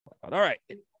All right.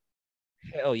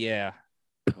 Hell yeah.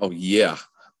 Oh, yeah.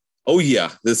 Oh,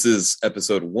 yeah. This is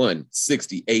episode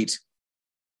 168.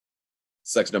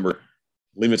 Sex number.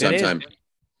 Lima time.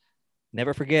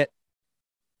 Never forget.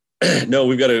 No,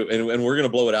 we've got to, and we're going to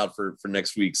blow it out for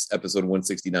next week's episode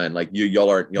 169. Like y'all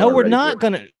aren't. No, we're not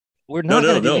going to. We're not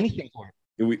going to do anything for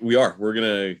it. We are. We're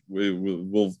going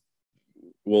to,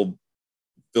 we'll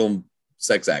film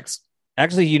sex acts.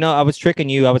 Actually, I was tricking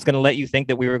you. I was going to let you think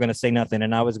that we were going to say nothing,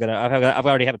 and I've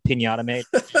already have a pinata made.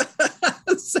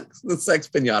 The sex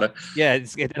pinata. Yeah,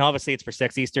 and obviously it's for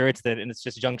Sex Easter. It's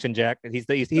just Junction Jack. He's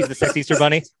the Sex Easter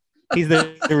bunny. He's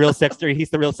the real sex.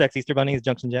 He's the real Sex Easter bunny. He's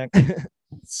Junction Jack.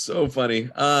 So funny.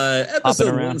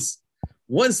 Episode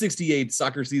 168.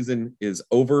 Soccer season is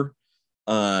over.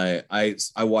 I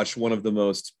watched one of the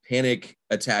most panic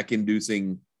attack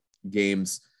inducing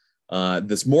games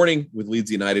this morning with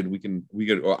Leeds United.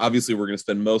 Obviously we're going to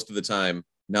spend most of the time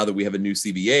now that we have a new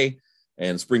CBA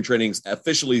and spring training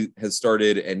officially has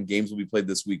started and games will be played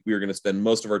this week. We are going to spend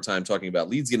most of our time talking about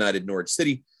Leeds United, Norwich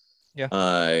City.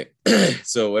 Yeah.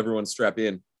 So everyone strap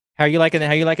in. How are you liking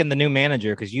the new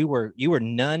manager? Because you were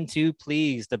none too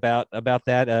pleased about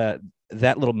that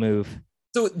little move.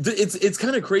 So it's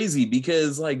kind of crazy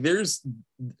because like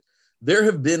there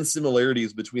have been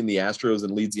similarities between the Astros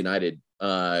and Leeds United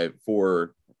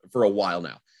for a while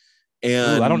now.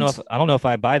 And I don't know if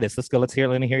I buy this.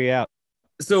 Let me hear you out.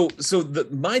 So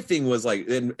my thing was like,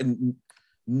 and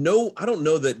no, I don't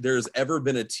know that there's ever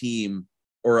been a team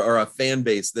or a fan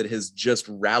base that has just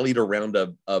rallied around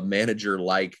a manager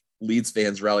like Leeds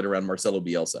fans rallied around Marcelo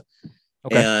Bielsa.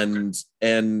 Okay.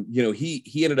 And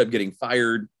he ended up getting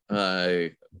fired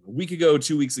a week ago,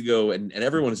 2 weeks ago, and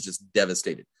everyone is just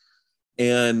devastated.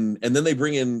 And then they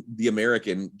bring in the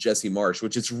American Jesse Marsch,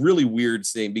 which is really weird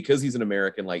saying because he's an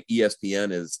American, like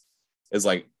ESPN is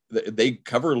like they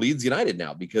cover Leeds United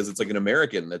now because it's like an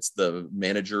American that's the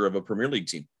manager of a Premier League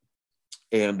team.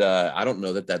 And I don't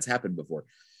know that that's happened before,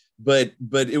 but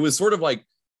it was sort of like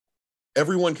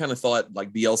everyone kind of thought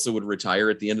like Bielsa would retire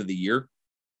at the end of the year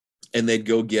and they'd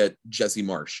go get Jesse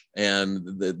Marsch and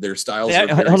their styles.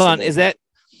 Hold on. Is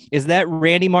that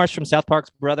Randy Marsh from South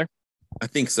Park's brother? I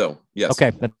think so. Yes.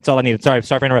 Okay. That's all I needed. Sorry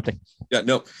for interrupting. Yeah,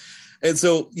 no. And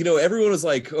so, everyone was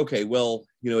like, okay, well,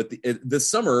 this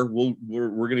summer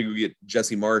we're going to go get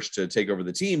Jesse Marsch to take over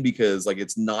the team because like,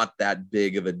 it's not that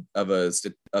big of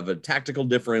a tactical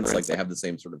difference. Like they have the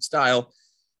same sort of style.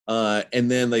 And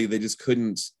then they just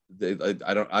couldn't,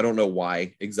 I don't know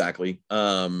why exactly.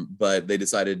 But they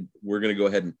decided we're going to go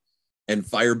ahead and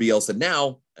fire Bielsa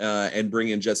now and bring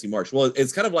in Jesse Marsch. Well,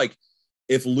 it's kind of like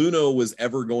if Luno was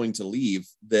ever going to leave,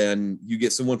 then you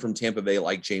get someone from Tampa Bay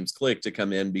like James Click to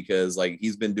come in because like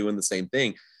he's been doing the same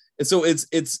thing. And so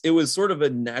it was sort of a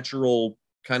natural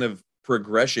kind of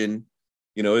progression.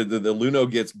 The Luno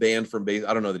gets banned from base.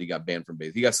 I don't know that he got banned from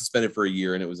base. He got suspended for a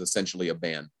year and it was essentially a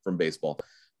ban from baseball.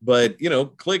 But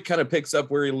Click kind of picks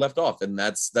up where he left off, and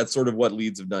that's sort of what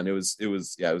Leeds have done. It was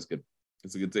good.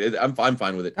 It's a good. I'm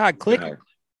fine with it. Click.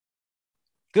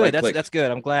 Good. That's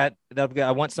good. I'm glad.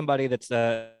 I want somebody that's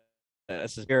a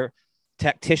severe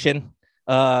tactician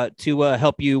to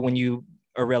help you when you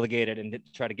are relegated and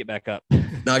try to get back up.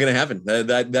 Not gonna happen.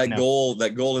 That No.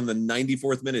 goal in the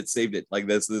 94th minute saved it. Like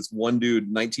this one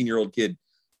dude, 19-year-old kid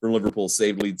from Liverpool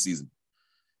saved Leeds season.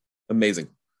 Amazing.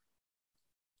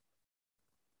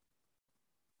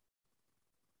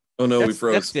 Oh no, we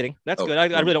froze. That's fitting. That's good. I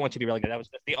really don't want you to be relegated. That was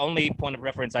the only point of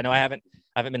reference. I know I haven't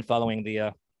been following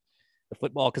the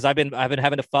football because I've been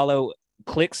having to follow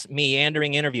Click's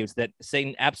meandering interviews that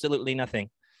say absolutely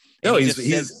nothing. And no,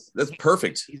 that's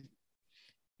perfect.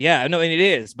 Yeah, no, and it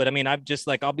is. But I mean, I'm just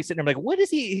like I'll be sitting there like, what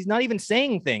is he? He's not even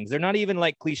saying things. They're not even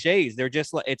like cliches. They're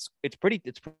just like it's pretty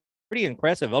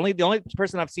impressive. The only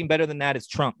person I've seen better than that is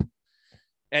Trump.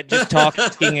 At just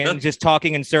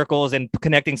talking in circles and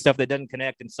connecting stuff that doesn't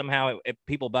connect, and somehow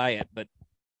people buy it. But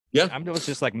yeah, I'm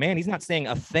just like, man, he's not saying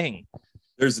a thing.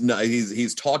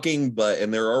 He's talking,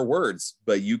 and there are words,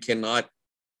 but you cannot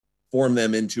form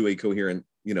them into a coherent.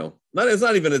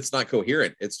 It's not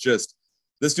coherent. It's just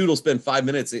this dude will spend 5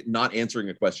 minutes not answering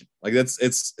a question. Like it's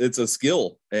a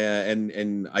skill,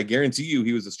 and I guarantee you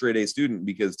he was a straight A student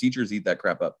because teachers eat that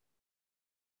crap up.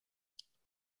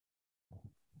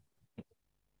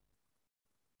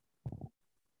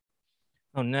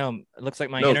 Oh no! It looks like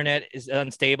my internet is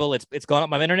unstable. It's gone.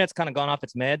 My internet's kind of gone off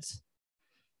its meds.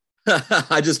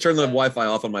 I just turned the Wi-Fi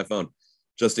off on my phone,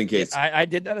 just in case. I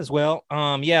did that as well.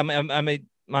 Yeah, my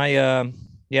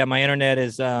internet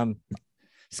is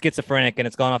schizophrenic and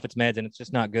it's gone off its meds and it's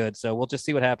just not good. So we'll just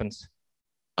see what happens.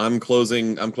 I'm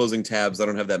closing tabs. I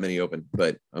don't have that many open,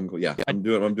 but I'm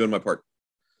doing my part.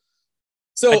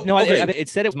 So No, okay. it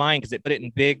said it was mine because it put it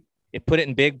in big. It put it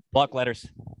in big block letters.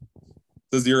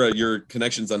 Says your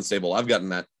connection's unstable. I've gotten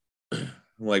that. I'm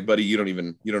like, buddy, you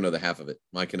don't know the half of it.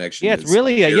 My connection. Yeah, it's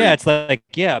really it's like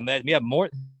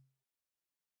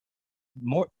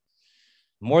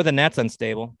more than that's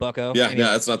unstable, Bucko. Yeah, anyway.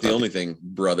 Yeah, that's not the only thing,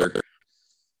 brother.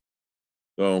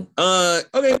 So,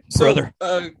 okay, so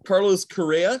brother. Carlos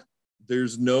Correa,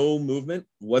 there's no movement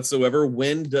whatsoever.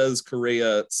 When does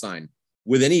Correa sign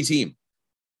with any team?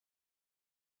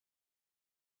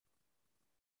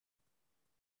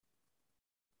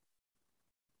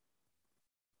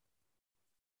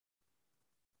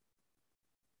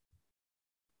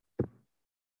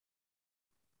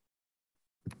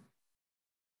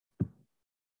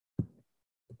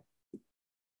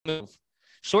 Move.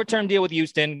 Short-term deal with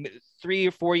Houston, 3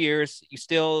 or 4 years. You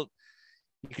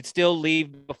could still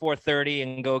leave before 30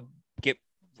 and go get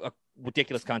a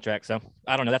ridiculous contract. So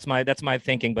I don't know. That's my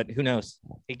thinking, but who knows?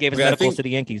 He gave his medicals to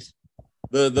the Yankees.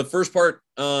 The first part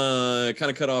kind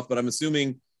of cut off, but I'm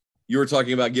assuming you were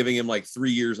talking about giving him like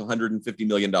 3 years, $150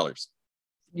 million.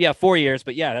 Yeah, 4 years,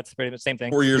 but yeah, that's pretty much the same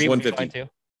thing. 4 years, 150.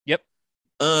 Yep.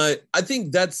 I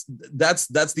think that's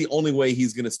the only way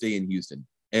he's going to stay in Houston.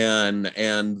 And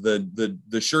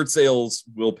the shirt sales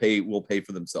will pay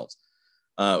for themselves.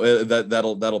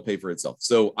 That'll pay for itself.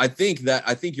 So I think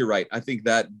you're right. I think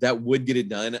that would get it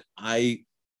done.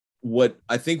 What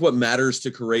matters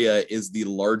to Correa is the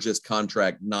largest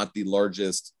contract, not the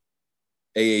largest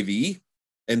AAV.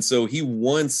 And so he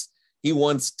wants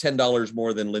 $10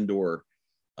 more than Lindor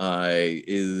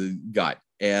is got.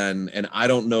 And I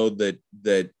don't know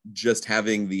that just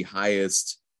having the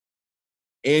highest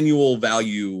annual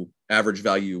value, average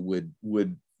value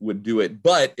would do it.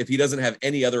 But if he doesn't have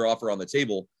any other offer on the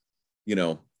table,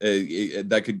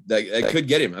 that could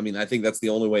get him. I mean, I think that's the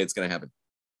only way it's going to happen.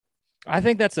 I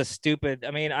think that's a stupid. I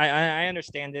mean, I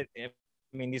understand it. I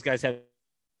mean, these guys have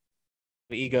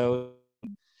ego.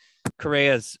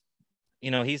 Correa's,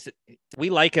 we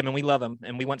like him and we love him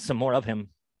and we want some more of him.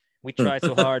 We try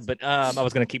so hard, but I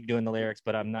was going to keep doing the lyrics,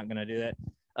 but I'm not going to do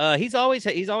that. He's always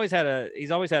had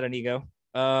an ego.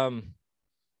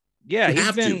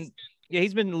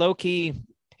 He's been low key.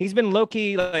 He's been low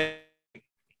key, like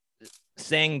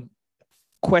saying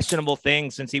questionable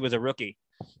things since he was a rookie,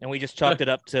 and we just chalked it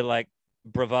up to like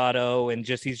bravado and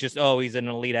he's an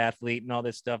elite athlete and all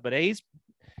this stuff. But he's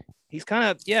kind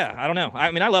of I don't know.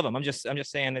 I mean, I love him. I'm just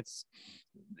saying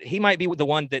he might be the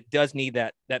one that does need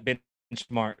that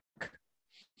benchmark.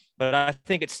 But I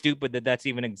think it's stupid that that's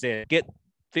even exist.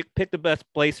 Pick the best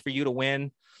place for you to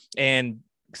win and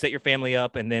set your family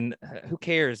up. And then who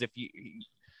cares if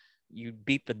you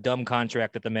beat the dumb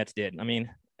contract that the Mets did? I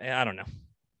mean, I don't know.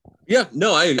 Yeah,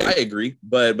 no, I agree.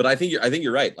 But I think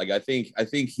you're right. Like, I think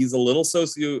he's a little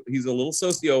what's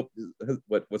the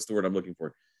word I'm looking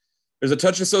for? There's a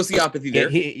touch of sociopathy there.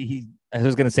 I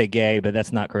was going to say gay, but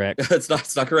that's not correct. It's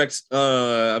not correct.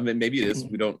 I mean, maybe it is.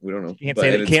 We don't know. You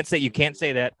can't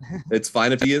say that. It's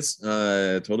fine if he is.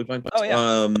 Totally fine. Oh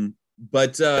yeah.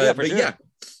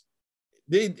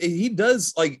 Yeah, he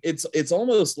does, like, it's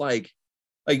almost like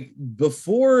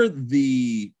before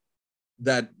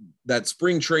that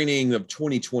spring training of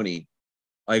 2020,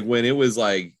 like when it was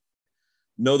like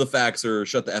know the facts or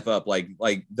shut the F up,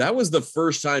 like that was the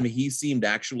first time he seemed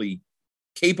actually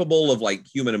capable of like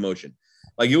human emotion.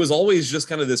 Like, it was always just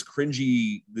kind of this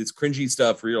cringy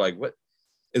stuff where you're like, what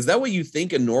is that? What you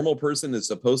think a normal person is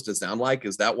supposed to sound like?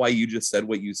 Is that why you just said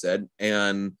what you said?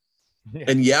 And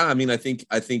I mean, I think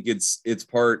it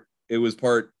was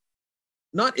part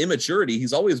not immaturity.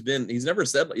 He's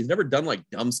never done like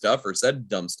dumb stuff or said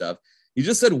dumb stuff. He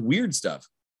just said weird stuff.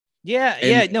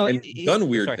 And done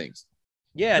weird things.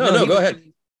 Yeah. No, go ahead.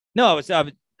 No,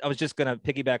 I was just gonna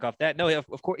piggyback off that. No,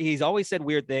 of course he's always said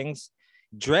weird things.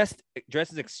 Dressed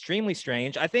is extremely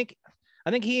strange. I think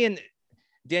he and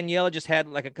Daniela just had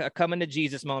like a coming to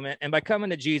Jesus moment, and by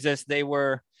coming to Jesus, they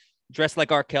were dressed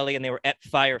like R. Kelly and they were at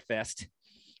Fyre Fest,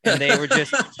 and they were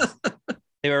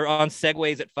they were on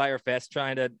segways at Fyre Fest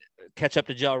trying to catch up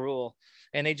to Ja Rule.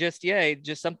 And they just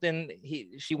something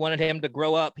she wanted him to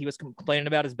grow up. He was complaining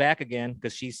about his back again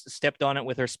because she stepped on it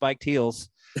with her spiked heels.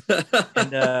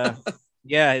 And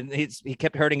he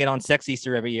kept hurting it on Sex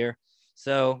Easter every year.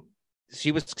 So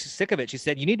she was sick of it. She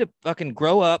said, "You need to fucking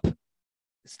grow up,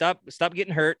 stop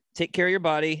getting hurt, take care of your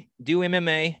body, do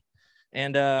MMA,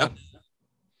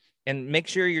 and make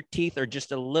sure your teeth are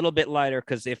just a little bit lighter,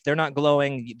 because if they're not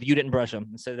glowing, you didn't brush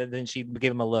them." So then she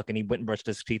gave him a look, and he went and brushed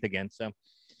his teeth again. So.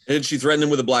 And she threatened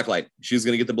him with a black light. She was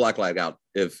going to get the black light out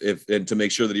if to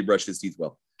make sure that he brushed his teeth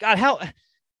well. God,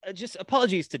 just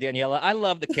apologies to Daniela. I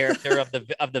love the character of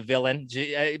the villain,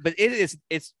 but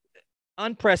it's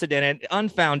unprecedented,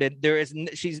 unfounded.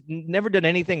 She's never done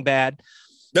anything bad.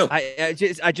 No, I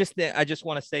just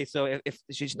want to say, so if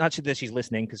she's not that she's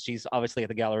listening, because she's obviously at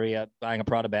the Galleria buying a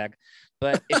Prada bag,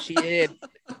 but if she did,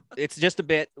 it's just a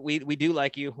bit. We do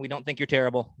like you. We don't think you're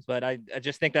terrible, but I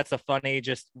just think that's a funny.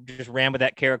 Just ran with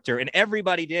that character, and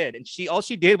everybody did. And all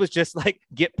she did was just like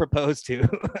get proposed to.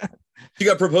 She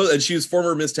got proposed, and she was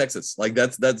former Miss Texas. Like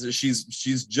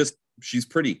she's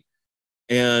pretty,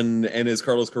 and is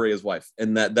Carlos Correa's wife,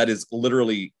 and that is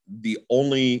literally the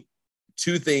only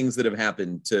two things that have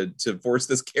happened to force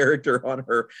this character on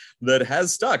her that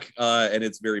has stuck, and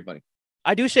it's very funny.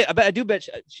 I do bet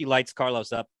she lights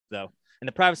Carlos up though, in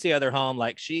the privacy of their home.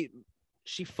 Like she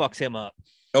fucks him up.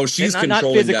 Oh, she's not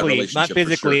physically,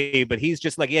 sure. But he's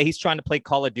just like, yeah, he's trying to play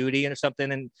Call of Duty or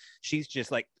something, and she's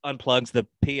just like unplugs the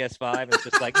PS5 and it's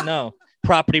just like, no,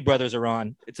 Property Brothers are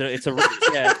on. It's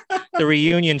the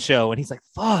reunion show, and he's like,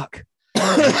 fuck.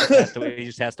 He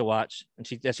just has to watch, and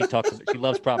she talks. She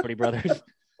loves Property Brothers.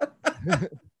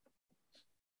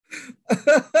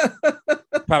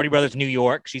 Property Brothers New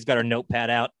York. She's got her notepad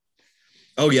out.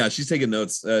 Oh yeah, she's taking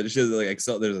notes. She has like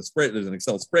Excel. There's an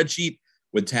Excel spreadsheet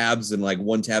with tabs, and like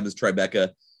one tab is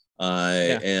Tribeca,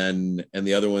 and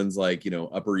the other one's like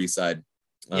Upper East Side.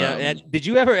 Yeah. And did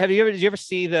you ever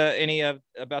see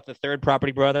about the third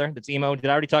Property Brother that's emo? Did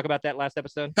I already talk about that last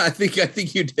episode? I think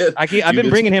you did. I've been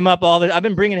bringing him up all the time.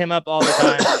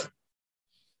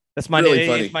 That's my really new.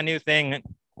 Funny. It's my new thing.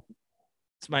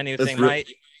 It's my new That's thing.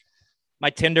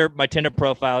 My Tinder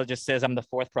profile just says I'm the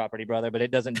fourth Property Brother, but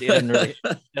it doesn't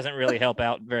really help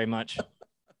out very much.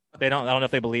 I don't know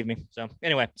if they believe me. So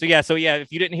anyway, so yeah.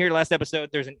 If you didn't hear last episode,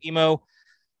 there's an emo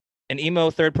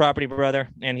third Property Brother,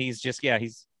 and he's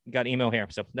got emo hair.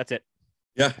 So that's it.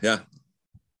 Yeah.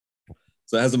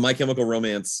 So it has a My Chemical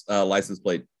Romance license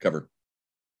plate cover.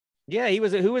 Yeah, he's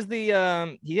like it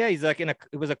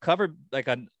was a cover, like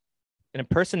an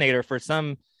impersonator for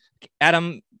some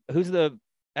Adam. Who's the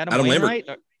Adam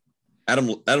Lambert? Adam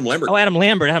Lambert. Oh, Adam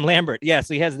Lambert. Yeah,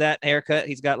 so he has that haircut.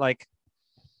 He's got like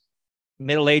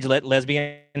middle-aged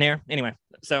lesbian hair. Anyway,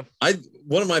 so so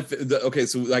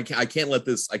I can't let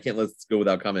this go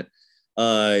without comment.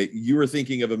 You were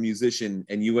thinking of a musician,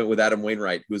 and you went with Adam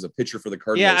Wainwright, who is a pitcher for the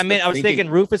Cardinals. Yeah, I was thinking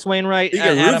Rufus Wainwright.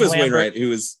 Rufus Wainwright,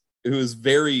 who is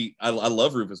very. I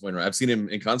love Rufus Wainwright. I've seen him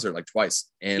in concert like twice.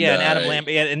 And and Adam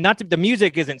Lambert. Yeah, and the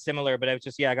music isn't similar, but I was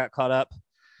just I got caught up,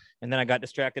 and then I got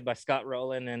distracted by Scott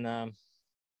Rowland and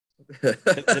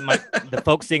the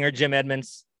folk singer Jim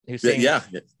Edmonds, who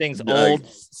sings old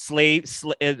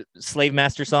slave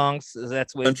master songs.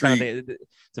 That's what it's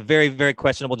a very, very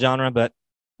questionable genre, but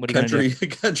what are you going to do?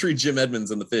 Country Jim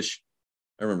Edmonds and the Fish.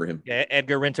 I remember him. Yeah,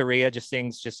 Edgar Renteria just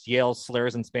yells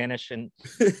slurs in Spanish, and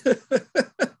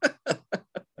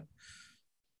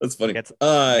that's funny.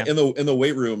 In the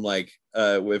weight room, like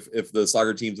if the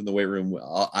soccer team's in the weight room,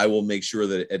 I will make sure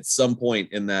that at some point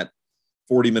in that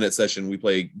 40-minute session we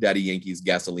play Daddy Yankee's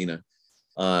Gasolina.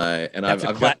 And I've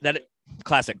got that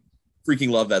classic. Freaking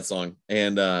love that song.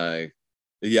 And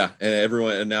and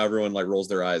everyone like rolls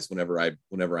their eyes whenever I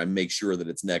make sure that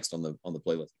it's next on the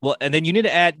playlist. Well, and then you need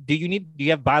to add. Do you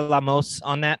have Bailamos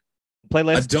on that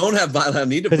playlist? I don't have Bailamos. I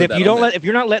need to, because if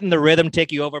you're not letting the rhythm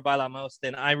take you over Bailamos,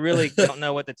 then I really don't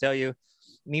know what to tell you.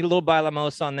 Need a little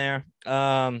Bailamos on there.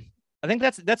 I think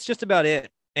that's just about it.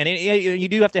 And you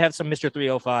do have to have some Mr.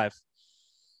 305.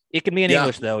 It can be in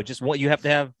English though. Just what you have to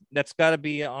have. That's got to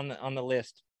be on the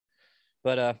list.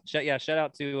 But shout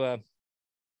out to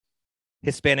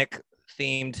Hispanic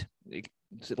themed,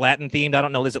 Latin themed. I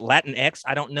don't know. Is it Latin X?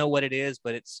 I don't know what it is,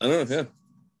 but it's. I don't know. Yeah,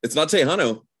 it's not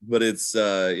Tejano, but it's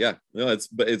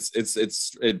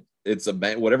it's a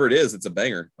bang. Whatever it is, it's a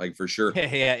banger. Like for sure.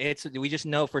 Yeah. We just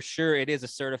know for sure it is a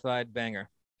certified banger,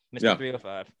 Mr.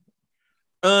 305.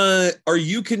 Are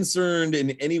you concerned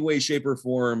in any way, shape, or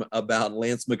form about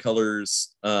Lance McCullers'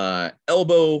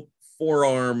 elbow,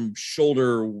 forearm,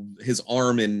 shoulder, his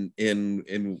arm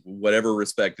in whatever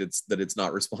respect it's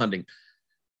not responding?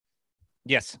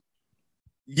 Yes.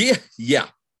 Yeah.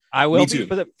 I will be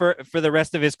for the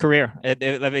rest of his career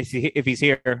if he's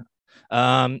here.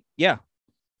 Yeah.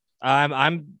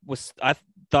 I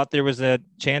thought there was a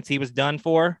chance he was done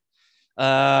for.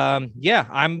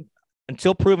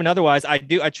 Until proven otherwise, I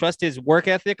trust his work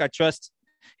ethic. I trust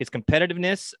his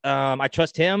competitiveness. I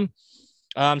trust him.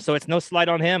 So it's no slight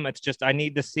on him. It's just, I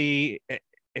need to see,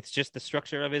 it's just the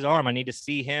structure of his arm. I need to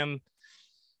see him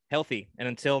healthy. And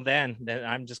until then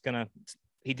I'm just going to,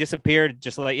 he disappeared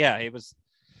just like, it was,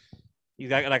 He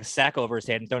got like a sack over his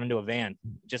head and thrown into a van.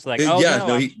 Just like, he got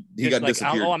like,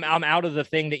 disappeared. I'm out of the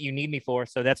thing that you need me for.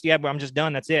 So but I'm just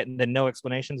done. That's it. And then no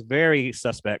explanations. Very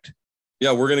suspect.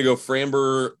 Yeah, we're gonna go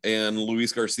Framber and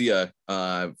Luis Garcia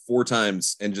 4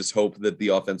 times and just hope that the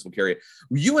offense will carry it.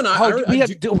 You and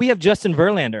we have Justin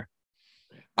Verlander.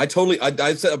 I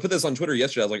put this on Twitter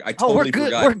yesterday. I was like, I totally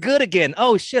forgot. We're good again.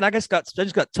 Oh shit! I just got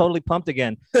totally pumped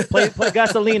again. Play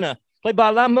Gasolina. Play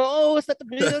Bailamos. Let the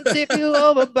rhythm take you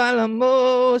over,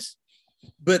 Bailamos.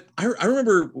 But I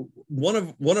remember one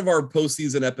of our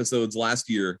postseason episodes last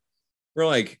year. We're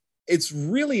like, it's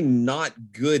really not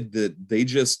good that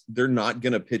they're not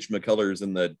going to pitch McCullers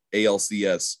in the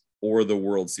ALCS or the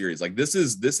World Series. Like this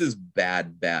is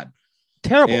bad,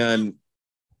 terrible. And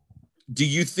do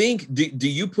you think, do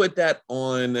you put that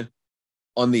on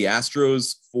the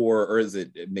Astros or is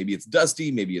it, maybe it's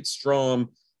Dusty, maybe it's Strom,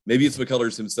 maybe it's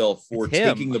McCullers himself for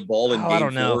taking the ball in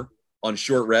game 4 on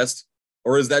short rest?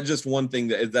 Or is that just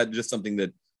something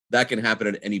that can happen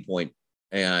at any point?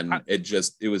 And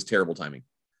it was terrible timing.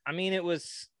 I mean, it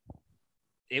was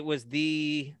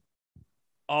the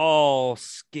all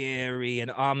scary and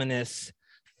ominous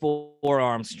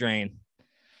forearm strain.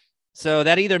 So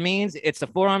that either means it's a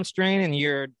forearm strain and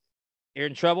you're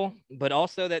in trouble, but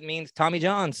also that means Tommy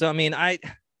John. So I mean, I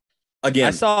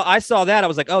saw that. I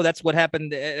was like, oh, that's what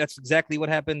happened. That's exactly what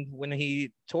happened when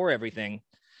he tore everything.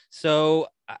 So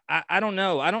I don't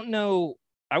know.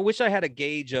 I wish I had a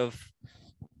gauge of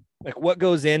like what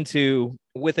goes into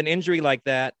with an injury like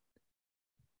that,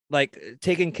 like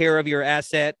taking care of your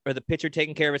asset or the pitcher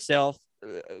taking care of itself,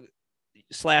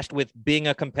 slashed with being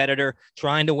a competitor,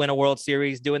 trying to win a World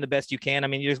Series, doing the best you can. I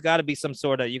mean, there's got to be some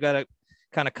sort of, you got to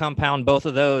kind of compound both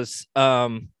of those.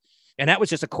 And that was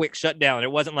just a quick shutdown.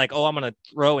 It wasn't like, oh, I'm going to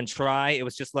throw and try. It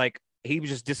was just like he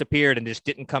just disappeared and just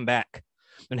didn't come back.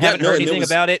 And haven't heard anything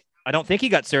about it. I don't think he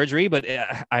got surgery, but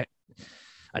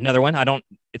another one.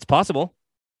 It's possible.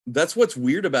 That's what's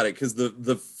weird about it, because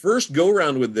the first go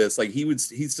around with this, like he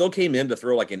still came in to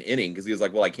throw like an inning because he was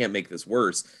like, well, I can't make this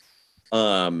worse.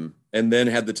 And then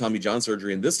had the Tommy John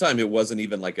surgery, and this time it wasn't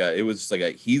even like it was just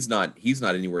like he's not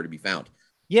anywhere to be found.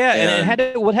 Yeah, and it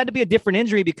had to be a different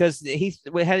injury because he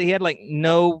had like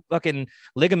no fucking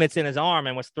ligaments in his arm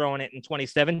and was throwing it in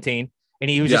 2017, and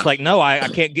he was just like, no, I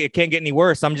can't get any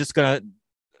worse. I'm just gonna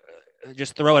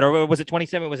just throw it. Or was it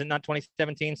 27? Was it not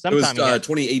 2017? Sometime it was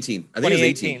 2018. I think 2018. It was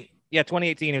 18. Yeah,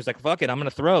 2018. He was like, fuck it, I'm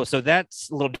gonna throw. So that's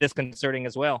a little disconcerting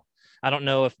as well. I don't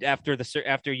know if after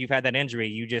you've had that injury,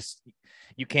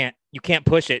 you can't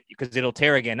push it because it'll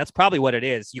tear again. That's probably what it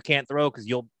is. You can't throw because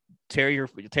you'll tear your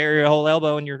whole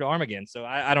elbow and your arm again. So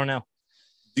I don't know.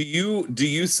 Do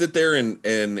you sit there and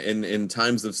in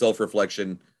times of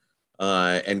self-reflection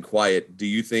and quiet, do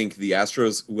you think the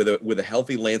Astros with a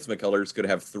healthy Lance McCullers could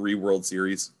have 3 World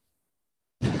Series?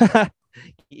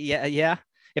 yeah.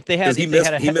 If they had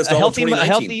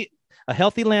a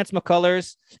healthy Lance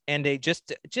McCullers and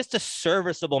just a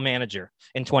serviceable manager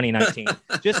in 2019,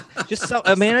 just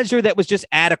a manager that was just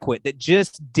adequate, that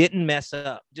just didn't mess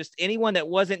up, just anyone that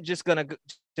wasn't just gonna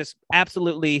just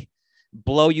absolutely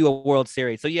blow you a World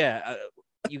Series. So yeah,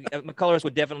 McCullers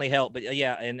would definitely help, but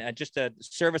and just a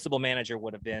serviceable manager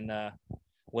would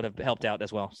have helped out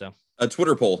as well. So a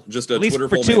Twitter poll, just a at least Twitter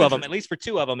for poll two manager. of them. At least for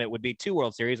 2 of them, it would be 2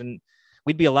 World Series, and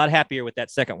we'd be a lot happier with that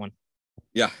second one.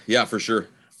 Yeah, for sure.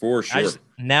 For sure.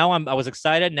 I was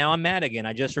excited. Now I'm mad again.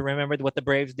 I just remembered what the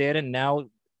Braves did, and now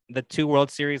the 2 World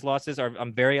Series losses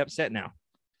I'm very upset now.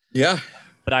 Yeah,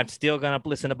 but I'm still gonna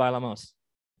listen to Bailamos.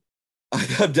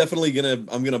 I'm definitely gonna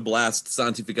blast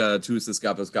Santifica tus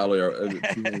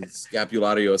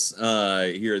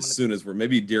Scapularios here as soon as we're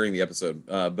maybe during the episode,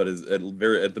 but at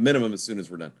the minimum as soon as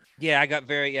we're done. Yeah, I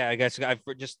guess I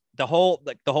just the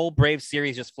whole Braves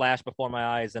series just flashed before my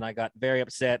eyes, and I got very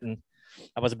upset, and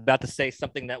I was about to say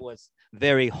something that was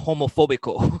very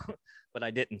homophobical, but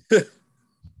I didn't.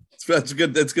 That's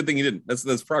good. That's a good thing you didn't.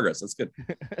 That's progress. That's good.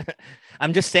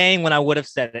 I'm just saying when I would have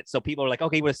said it, so people are like,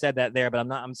 okay, he would have said that there, but I'm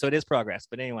not. So it is progress.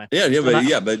 But anyway. Yeah. You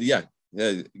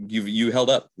held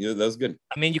up. That was good.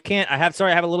 I mean, you can't. I have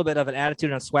a little bit of an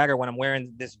attitude and swagger when I'm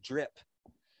wearing this drip.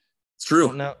 It's true.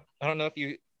 I don't know if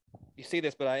you see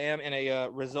this, but I am in a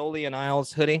Rizzoli and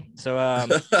Isles hoodie. So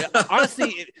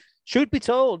honestly, truth be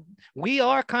told, we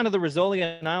are kind of the Rizzoli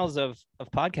and Isles of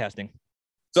podcasting.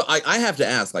 So I have to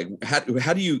ask, like,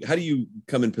 how do you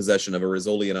come in possession of a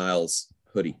Rizzoli and Isles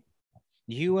hoodie?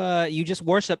 You just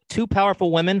worship 2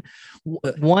 powerful women.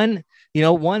 One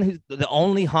who's the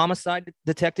only homicide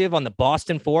detective on the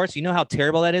Boston force. You know how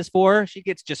terrible that is for her. She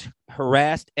gets just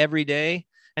harassed every day.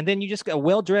 And then you just got a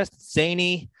well-dressed,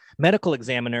 zany medical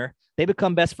examiner. They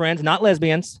become best friends, not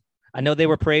lesbians. I know they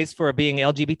were praised for being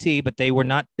LGBT, but they were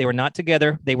not. They were not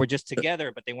together. They were just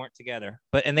together, but they weren't together.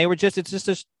 And they were just.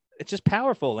 It's just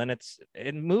powerful, and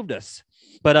it moved us.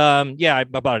 But yeah, I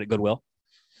bought it at Goodwill.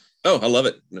 Oh, I love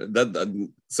it.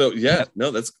 So yeah,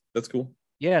 no, that's cool.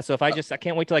 Yeah, so if I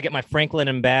can't wait till I get my Franklin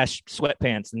and Bash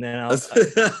sweatpants, and then I'll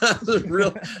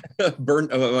real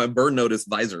burn notice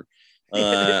visor.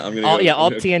 I'm gonna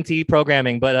all TNT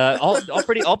programming, but all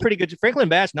pretty good. Franklin and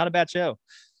Bash, not a bad show.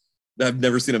 I've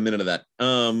never seen a minute of that.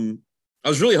 I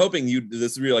was really hoping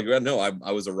this would be like, no,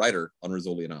 I was a writer on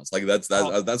Rizzoli and Isles. Like that's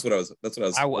what I was.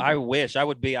 I wish I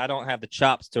would be. I don't have the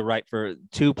chops to write for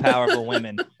two powerful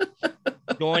women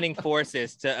joining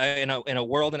forces to in a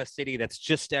world in a city that's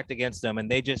just stacked against them, and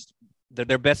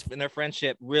their best in their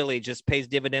friendship really just pays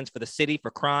dividends for the city, for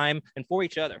crime, and for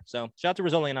each other. So shout out to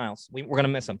Rizzoli and Isles. We're gonna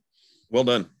miss them. Well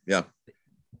done. Yeah.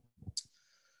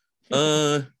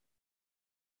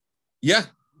 Yeah.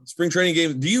 Spring training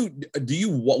game.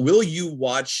 Will you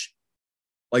watch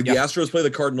the Astros play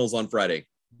the Cardinals on Friday?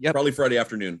 Yep. Probably Friday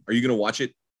afternoon. Are you going to watch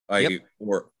it?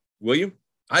 Or will you?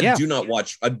 I do not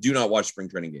watch spring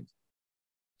training games.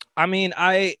 I mean,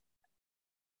 I'll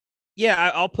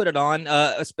put it on,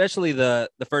 especially the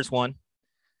first one.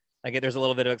 There's a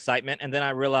little bit of excitement, and then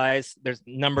I realize there's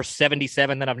number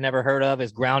 77 that I've never heard of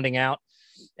is grounding out,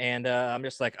 and I'm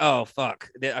just like, oh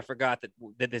fuck, I forgot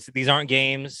that these aren't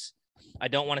games. I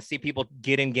don't want to see people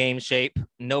get in game shape.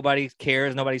 Nobody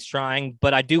cares. Nobody's trying,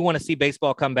 but I do want to see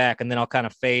baseball come back, and then I'll kind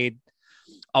of fade.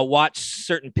 I'll watch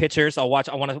certain pitchers. I want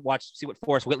to see what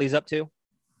Forrest Whitley's up to,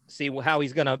 see how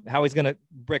he's gonna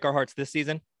break our hearts this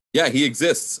season. Yeah, he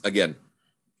exists again.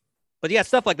 But yeah,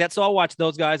 stuff like that. So I'll watch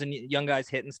those guys and young guys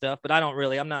hitting stuff, but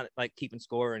I'm not like keeping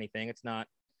score or anything. It's not,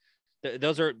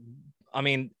 those are, I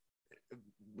mean,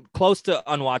 close to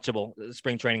unwatchable.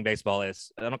 Spring training baseball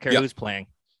is. I don't care who's playing.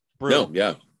 Brutal. No,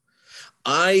 yeah.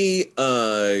 I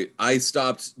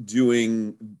stopped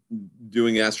doing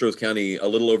Astros County a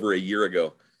little over a year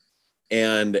ago,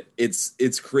 and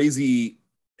it's crazy.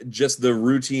 Just the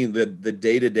routine, the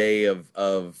day-to-day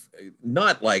of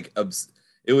not like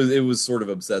it was sort of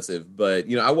obsessive, but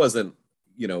I wasn't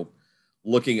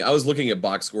looking. I was looking at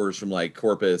box scores from like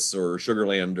Corpus or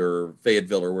Sugarland or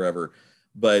Fayetteville or wherever,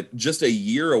 but just a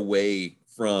year away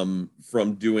from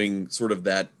doing sort of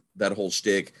that whole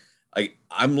shtick.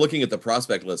 I'm looking at the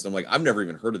prospect list. I'm like, I've never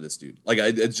even heard of this dude.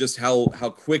 It's just how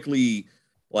quickly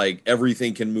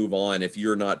everything can move on if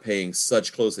you're not paying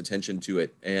such close attention to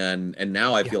it. And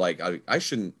now I feel like I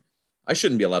shouldn't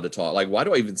be allowed to talk. Why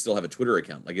do I even still have a Twitter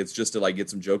account? It's just to get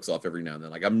some jokes off every now and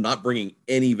then. I'm not bringing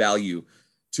any value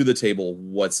to the table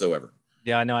whatsoever.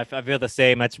 Yeah, I know. I feel the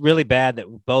same. It's really bad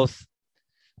that both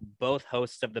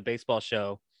hosts of the baseball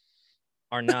show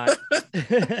are not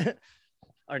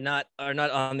are not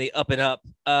on the up and up.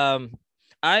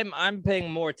 I'm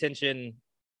paying more attention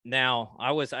now.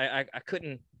 I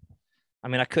couldn't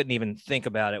even think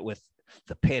about it with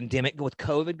the pandemic, with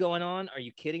COVID going on. Are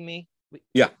you kidding me?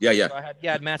 Yeah. So I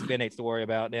had mask mandates to worry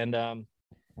about, and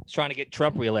was trying to get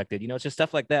Trump reelected. It's just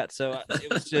stuff like that. So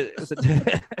it was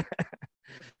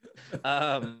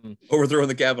overthrowing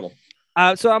the Capitol.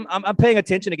 So I'm paying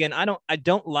attention again. I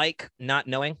don't like not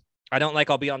knowing. I don't like,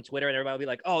 I'll be on Twitter and everybody will be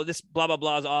like, oh, this blah, blah,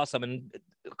 blah is awesome. And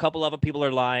a couple of people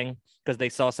are lying because they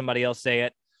saw somebody else say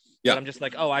it. Yeah. But I'm just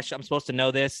like, oh, I'm supposed to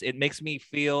know this. It makes me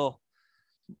feel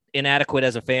inadequate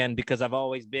as a fan because I've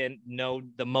always been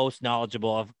the most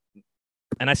knowledgeable of,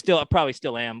 and I probably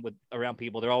still am around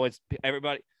people. They're always,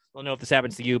 everybody, I don't know if this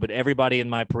happens to you, but everybody in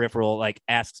my peripheral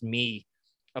asks me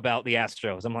about the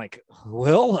Astros. I'm like,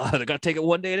 well, I got to take it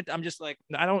one day at a time. I'm just like,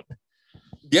 I don't.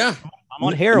 Yeah. I'm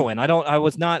on heroin. I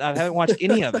haven't watched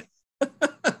any of it.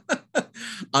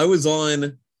 I was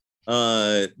on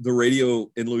the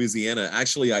radio in Louisiana.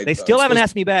 Actually, they still haven't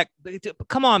asked me back.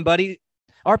 Come on, buddy.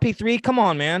 RP3, come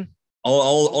on, man.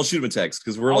 I'll shoot him a text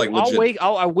because we're legit.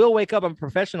 I will wake up. I'm a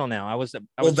professional now.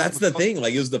 That's the thing.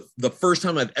 It was the first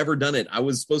time I've ever done it. I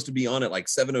was supposed to be on at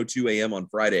 7:02 a.m. on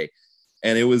Friday.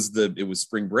 And it was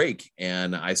spring break,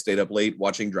 and I stayed up late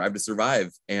watching Drive to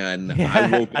Survive. And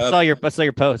I woke up. I saw your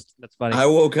post. That's funny. I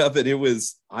woke up and it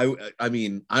was I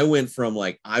went from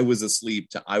I was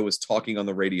asleep to I was talking on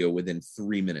the radio within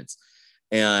 3 minutes,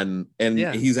 and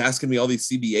he's asking me all these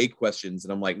CBA questions,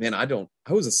 and I'm like, man, I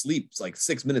was asleep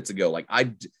 6 minutes ago.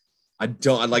 I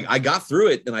got through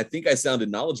it, and I think I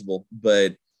sounded knowledgeable,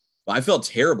 but I felt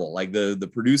terrible. The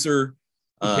producer.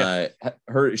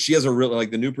 She has a real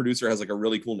the new producer has a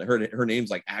really cool her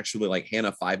name's actually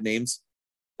Hannah Five Names,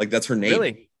 that's her name.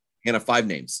 Really? Hannah Five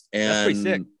Names. And that's pretty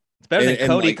sick. It's better than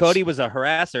Cody. Cody was a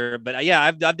harasser, but yeah,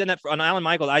 I've done that on Alan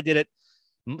Michaels. I did it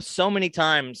so many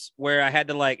times where I had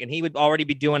to like, and he would already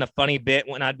be doing a funny bit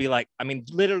when I'd be like, I mean,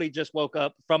 literally just woke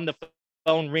up from the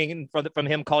phone ringing from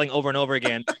him calling over and over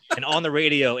again and on the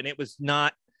radio. And it was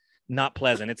not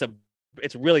pleasant.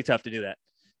 It's really tough to do that.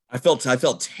 I felt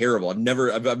terrible.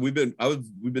 We've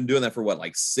been doing that for what,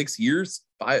 like 6 years,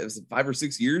 5 or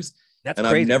 6 years. That's and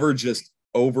crazy. I've never just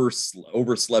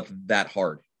overslept that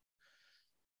hard.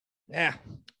 Yeah.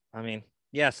 I mean,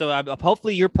 yeah. So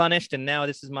hopefully you're punished. And now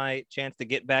this is my chance to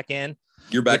get back in.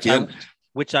 You're back in.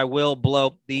 Which I will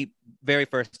blow the very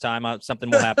first time. Something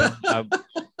will happen.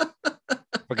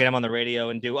 Forget I'm on the radio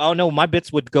and do. Oh no, my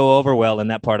bits would go over well in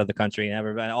that part of the country. And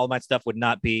everybody, all my stuff would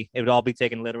not be. It would all be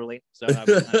taken literally. So,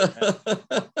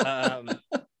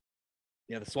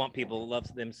 yeah, the swamp people loves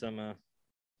them some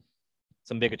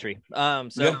bigotry.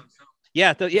 Yeah,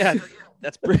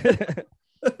 that's.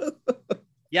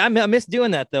 Yeah, I miss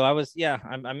doing that though. I miss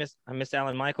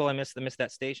Alan Michael. I miss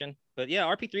that station. But yeah,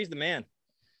 RP3 is the man.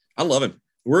 I love him.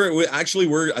 We're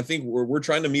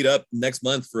trying to meet up next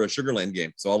month for a Sugarland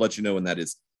game. So I'll let you know when that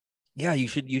is. Yeah, you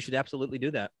should absolutely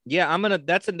do that. Yeah,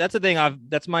 that's the thing.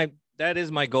 That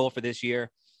is my goal for this year,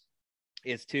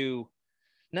 is to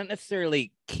not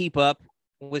necessarily keep up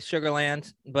with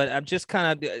Sugarland, but I'm just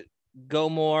kind of go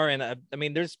more. And I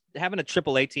mean, there's having a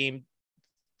AAA team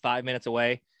 5 minutes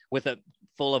away with a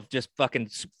full of just fucking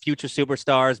future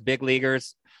superstars, big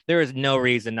leaguers. There is no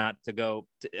reason not to go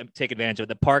take advantage of it.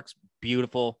 The park's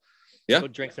beautiful. Yeah. Go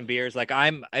drink some beers. Like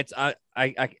I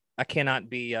cannot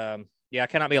be, I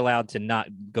cannot be allowed to not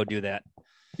go do that.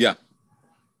 Yeah.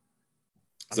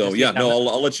 So yeah, no,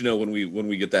 I'll let you know when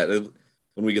we get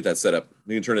that set up.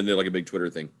 We can turn it into like a big Twitter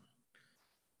thing.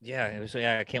 Yeah.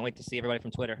 I can't wait to see everybody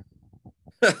from Twitter.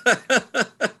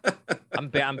 I'm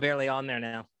barely on there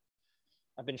now.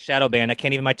 I've been shadow banned.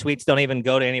 My tweets don't even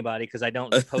go to anybody because I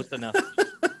don't post enough.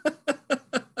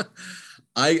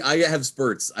 I have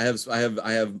spurts. I have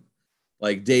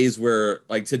like days where,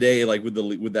 like today, like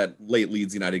with that late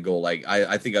Leeds United goal, like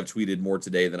I think I've tweeted more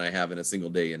today than I have in a single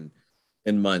day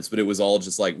in months, but it was all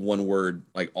just like one word,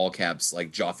 like all caps,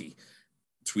 like Joffy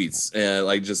tweets. And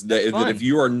like just if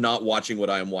you are not watching what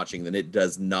I am watching, then it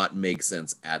does not make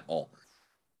sense at all.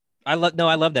 I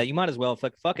love that. You might as well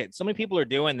fuck it. So many people are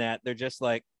doing that. They're just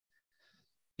like,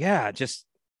 yeah, just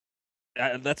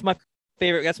that's my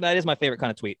favorite. That is my favorite kind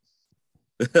of tweet.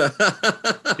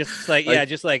 just like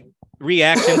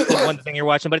reactions to one thing you're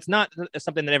watching, but it's not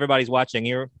something that everybody's watching.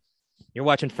 You're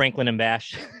watching Franklin and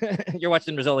Bash. You're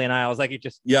watching Rizzoli and Isles. Like you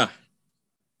just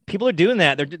people are doing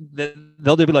that.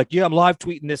 They'll be like, yeah, I'm live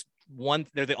tweeting this one.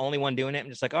 They're the only one doing it. I'm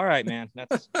just like, all right, man,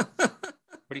 that's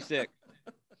pretty sick.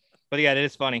 But yeah, it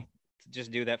is funny to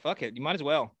just do that. Fuck it. You might as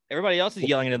well. Everybody else is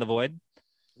yelling into the void.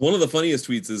 One of the funniest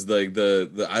tweets is like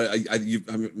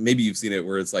maybe you've seen it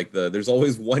where it's like there's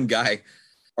always one guy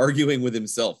arguing with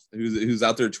himself who's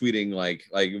out there tweeting like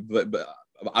but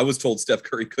I was told Steph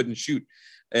Curry couldn't shoot,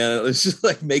 and it's just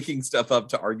like making stuff up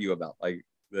to argue about. Like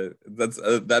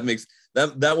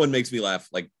that one makes me laugh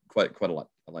like quite a lot.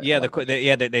 They're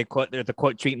the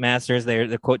quote tweet masters. They're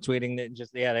the quote tweeting that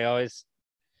just they always.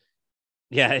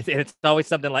 Yeah, it's always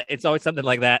something like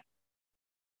that.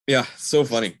 Yeah, so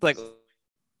funny. Like,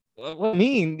 what do you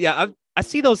mean? Yeah, I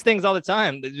see those things all the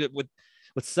time with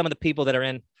some of the people that are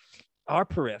in our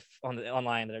periph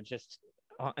online that are just,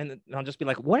 and I'll just be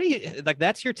like, what are you like?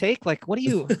 That's your take? Like, what are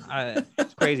you?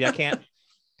 It's crazy. I can't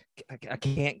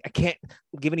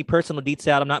give any personal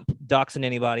detail. I'm not doxing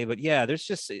anybody, but yeah, there's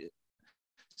just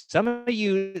some of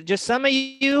you.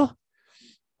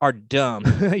 Are dumb.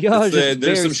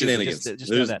 There's some shenanigans.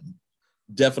 There's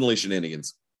definitely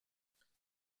shenanigans.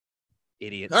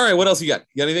 Idiots. All right, what else you got?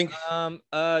 You got anything?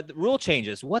 The rule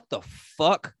changes. What the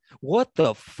fuck? What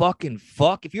the fucking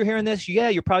fuck? If you're hearing this, yeah,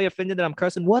 you're probably offended that I'm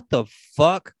cursing. What the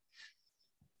fuck?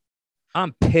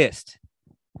 I'm pissed.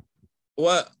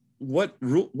 What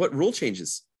rule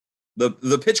changes?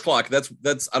 The pitch clock. That's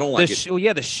I don't like it.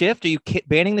 Yeah, the shift. Are you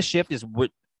banning the shift is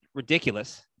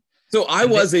ridiculous. So I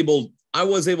was able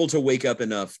to wake up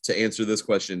enough to answer this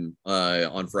question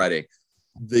on Friday.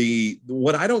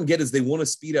 What I don't get is they want to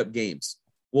speed up games.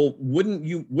 Well,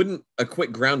 wouldn't a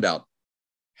quick ground out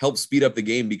help speed up the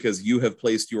game because you have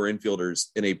placed your infielders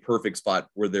in a perfect spot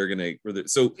where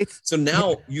so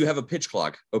now you have a pitch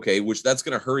clock, okay, which that's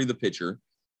going to hurry the pitcher.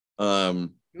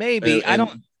 Maybe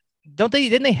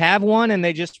didn't they have one and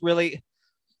they just really,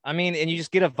 I mean, and you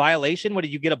just get a violation. What,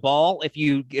 did you get a ball if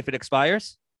it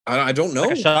expires? I don't know.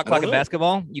 Like a shot clock in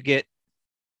basketball, you get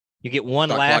one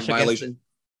shot lash violation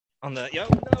on the. No,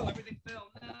 everything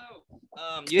fell.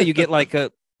 No. You get like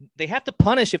they have to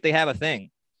punish if they have a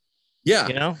thing.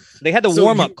 Yeah, they had the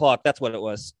warm up clock. That's what it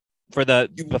was for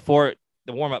before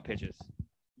the warm-up pitches.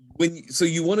 So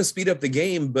you want to speed up the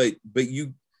game, but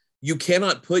you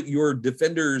cannot put your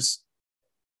defenders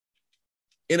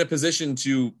in a position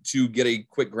to get a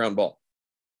quick ground ball.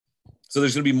 So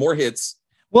there's going to be more hits.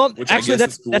 Well, actually,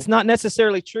 that's not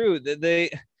necessarily true.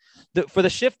 For the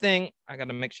shift thing, I got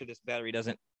to make sure this battery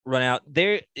doesn't run out.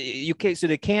 So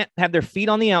they can't have their feet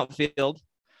on the outfield,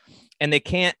 and they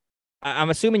can't. I'm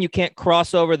assuming you can't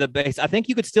cross over the base. I think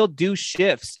you could still do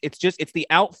shifts. It's the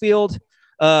outfield,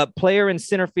 player in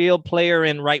center field, player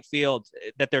in right field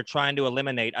that they're trying to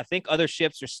eliminate. I think other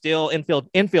shifts are still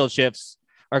infield shifts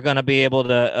are going to be able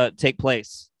to take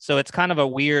place. So it's kind of a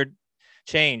weird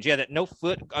change. Yeah, that no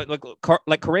foot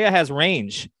like Correa has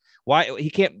range. Why he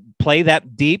can't play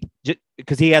that deep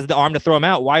because he has the arm to throw him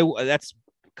out? Why? That's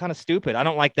kind of stupid. I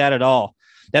don't like that at all.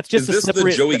 That's just is this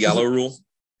the Joey Gallo rule?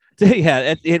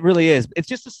 Yeah, it really is. It's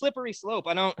just a slippery slope.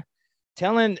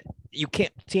 Telling you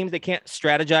can't teams they can't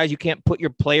strategize. You can't put your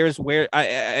players where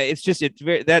it's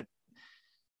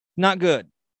not good.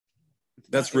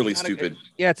 That's really stupid.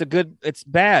 It's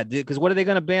bad because what are they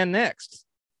going to ban next?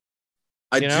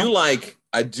 I do like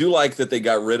that they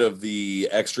got rid of the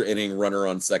extra inning runner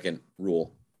on second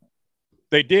rule.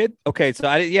 They did? Okay, so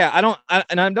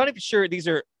I'm not even sure these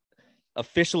are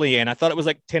officially in. I thought it was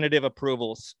like tentative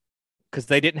approvals because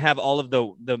they didn't have all of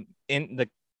the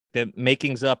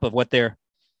makings up of what they're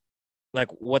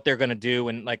going to do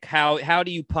and like how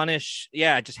do you punish?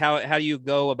 Yeah, just how do you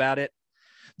go about it?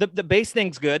 The base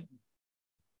thing's good.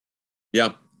 Yeah.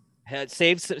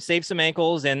 Save some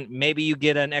ankles and maybe you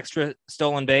get an extra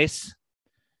stolen base.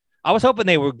 I was hoping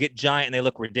they would get giant and they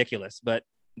look ridiculous, but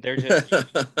they're just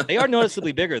they are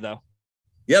noticeably bigger though.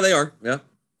 Yeah, they are. Yeah.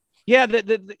 Yeah,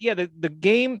 the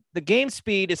game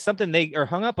speed is something they are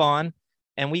hung up on,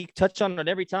 and we touch on it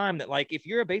every time that like if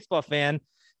you're a baseball fan,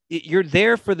 you're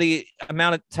there for the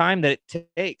amount of time that it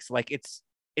takes. Like it's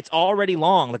already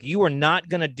long. Like you are not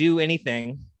going to do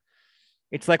anything.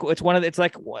 It's like one of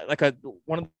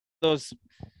those,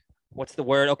 what's the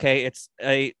word? Okay, it's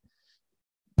a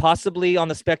possibly on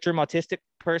the spectrum autistic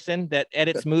person that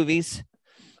edits movies,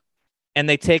 and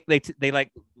they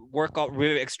like work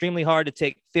really extremely hard to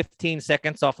take 15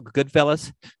 seconds off of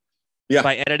Goodfellas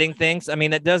by editing things. I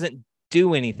mean, that doesn't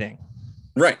do anything.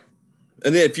 Right.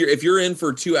 And then if you're in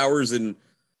for 2 hours and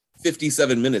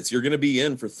 57 minutes, you're going to be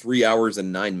in for 3 hours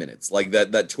and 9 minutes. Like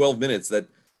that 12 minutes that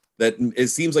it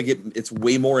seems like it's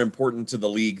way more important to the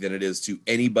league than it is to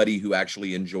anybody who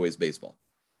actually enjoys baseball.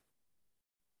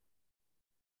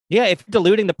 Yeah, if you're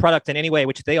diluting the product in any way,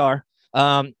 which they are,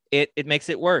 it makes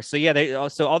it worse. So yeah,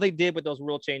 so all they did with those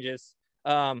rule changes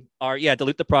are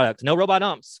dilute the product. No robot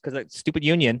umps because that stupid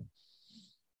union.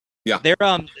 Yeah, they're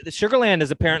the Sugarland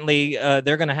is apparently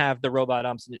they're going to have the robot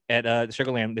umps at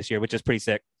Sugarland this year, which is pretty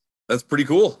sick. That's pretty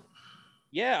cool.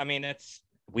 Yeah, I mean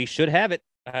we should have it.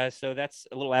 So that's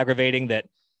a little aggravating that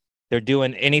they're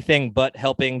doing anything but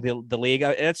helping the league.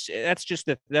 That's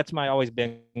always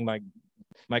been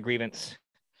my grievance.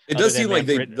 It does seem like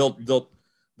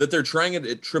they're trying it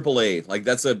at AAA. Like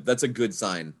that's a good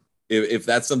sign. If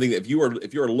that's something that if you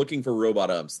are looking for robot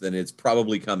umps, then it's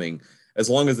probably coming. As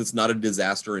long as it's not a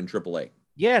disaster in AAA.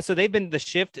 Yeah, so they've been the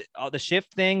shift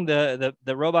thing, the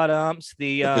robot umps,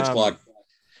 the pitch clock.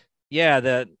 Yeah,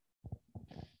 the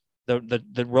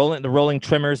rolling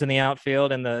trimmers in the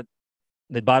outfield and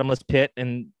the bottomless pit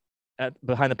and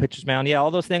behind the pitcher's mound. Yeah, all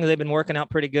those things they've been working out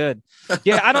pretty good.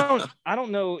 Yeah, I don't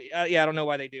know. I don't know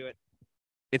why they do it.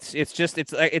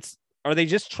 Are they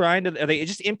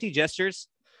just empty gestures?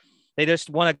 They just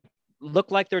want to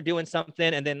look like they're doing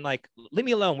something and then like leave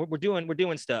me alone. We're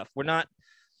doing stuff.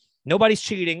 Nobody's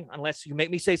cheating unless you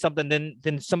make me say something.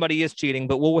 Then somebody is cheating.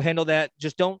 But we'll handle that.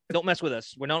 Just don't mess with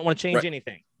us. We don't want to change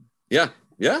anything. Yeah.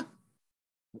 Yeah.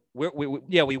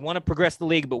 We want to progress the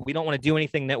league, but we don't want to do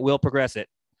anything that will progress it.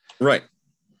 Right.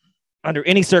 Under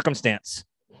any circumstance.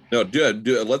 No,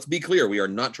 let's be clear. We are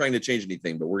not trying to change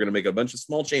anything, but we're going to make a bunch of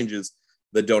small changes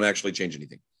that don't actually change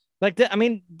anything. Like,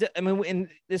 and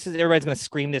this is everybody's going to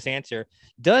scream this answer.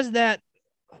 Does that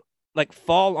like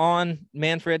fall on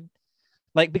Manfred?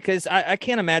 Like, because I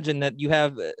can't imagine that you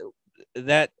have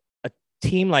a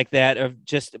team like that of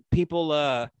just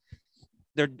people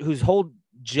whose whole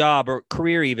job or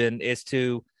career even is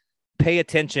to pay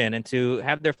attention and to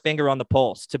have their finger on the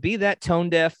pulse. To be that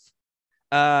tone deaf,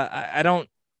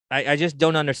 I just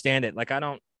don't understand it. Like,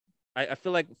 I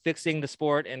feel like fixing the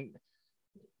sport and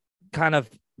kind of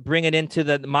bring it into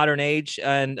the modern age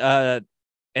and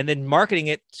then marketing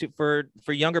it for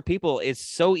younger people is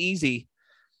so easy,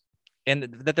 and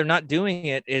that they're not doing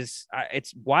it is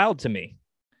it's wild to me.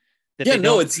 They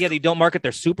don't market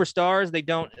their superstars.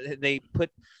 They put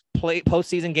play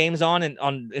postseason games on in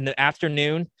the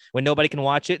afternoon when nobody can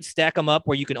watch it, stack them up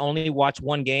where you can only watch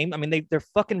one game. I mean, they're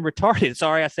fucking retarded.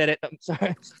 Sorry, I said it. I'm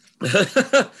sorry.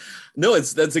 No,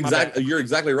 you're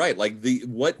exactly right. Like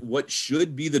what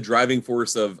should be the driving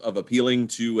force of appealing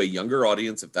to a younger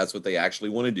audience, if that's what they actually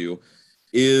want to do,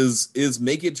 is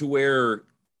make it to where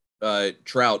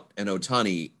Trout and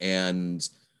Ohtani and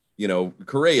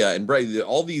Correa and Bray,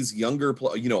 all these younger,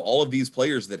 all of these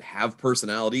players that have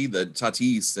personality, the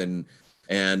Tatis and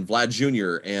Vlad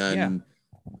Jr. and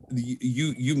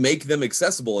you make them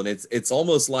accessible, and it's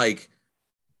almost like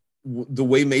the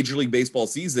way Major League Baseball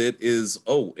sees it is,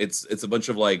 it's a bunch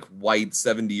of like white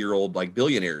 70-year-old like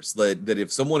billionaires that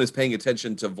if someone is paying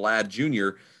attention to Vlad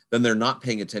Jr., then they're not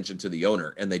paying attention to the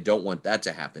owner, and they don't want that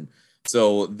to happen.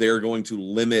 So they're going to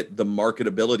limit the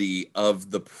marketability of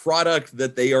the product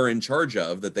that they are in charge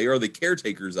of, that they are the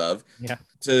caretakers of,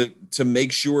 to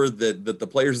make sure that the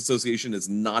Players Association is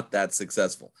not that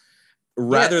successful.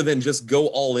 Rather than just go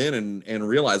all in and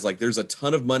realize like there's a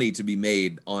ton of money to be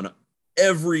made on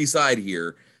every side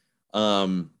here.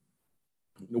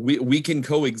 We can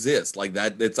coexist like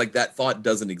that. It's like that thought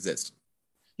doesn't exist.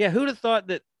 Yeah, who'd have thought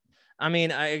that? I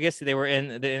mean, I guess they were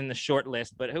in the short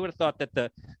list, but who would have thought that the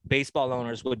baseball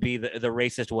owners would be the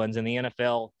racist ones, and the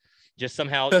NFL just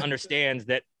somehow understands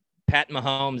that Pat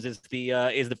Mahomes is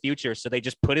the future, so they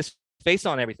just put his face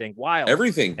on everything,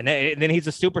 everything, and then he's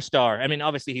a superstar. I mean,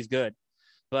 obviously he's good,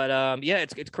 but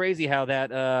it's crazy how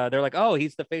that they're like, oh,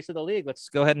 he's the face of the league, let's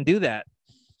go ahead and do that.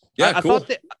 Yeah, cool.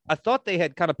 I thought they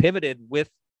had kind of pivoted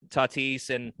with Tatis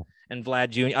and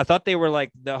Vlad Jr. I thought they were like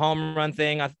the home run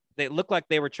thing. They looked like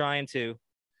they were trying to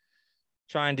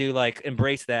like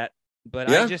embrace that, but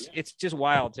it's just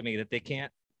wild to me that they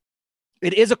can't.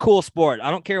 It is a cool sport.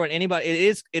 I don't care what anybody.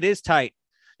 It is tight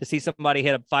to see somebody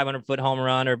hit a 500-foot home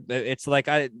run, or it's like,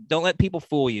 don't let people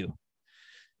fool you.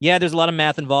 Yeah, there's a lot of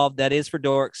math involved. That is for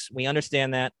dorks. We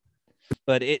understand that,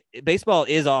 but baseball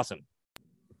is awesome.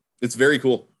 It's very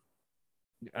cool.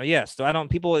 Yes, so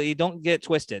you don't get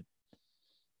twisted.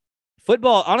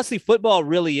 Football, honestly, football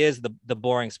really is the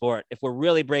boring sport if we're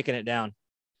really breaking it down.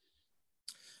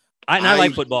 I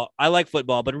like football. I like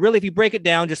football, but really, if you break it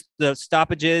down, just the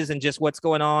stoppages and just what's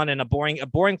going on, and a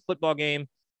boring football game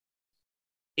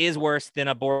is worse than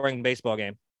a boring baseball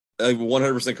game.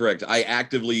 100% correct. I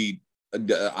actively,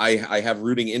 I have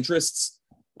rooting interests.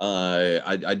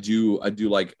 I do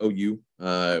like OU,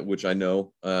 which I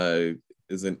know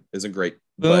isn't great.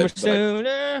 Boomer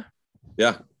Sooner.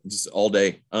 Yeah. Just all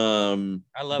day. I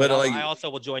love it. I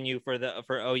also will join you for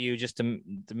OU just to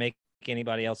make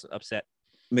anybody else upset.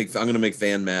 I'm gonna make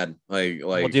Fan mad.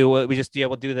 We'll do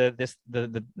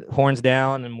the horns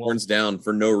down and horns down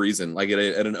for no reason. Like at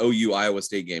an OU Iowa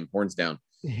State game, horns down.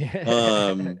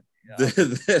 And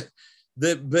the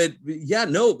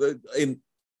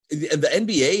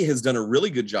NBA has done a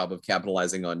really good job of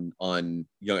capitalizing on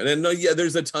young. And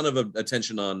there's a ton of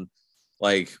attention on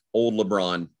like old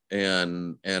LeBron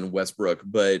and Westbrook,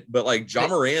 but like Ja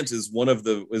Morant is one of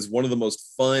the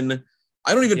most fun.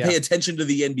 I don't even pay attention to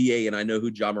the NBA, and I know who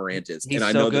Ja Morant is, and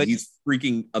I know that he's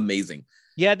freaking amazing.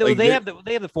 Yeah, they have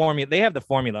the formula. They have the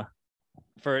formula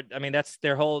for. I mean, that's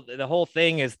the whole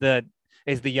thing is the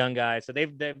young guys. So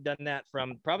they've done that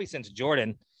from probably since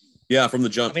Jordan. Yeah, from the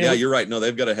jump. I mean, you're right. No,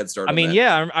 they've got a head start.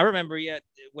 I remember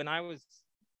when I was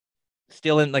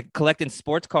still in like collecting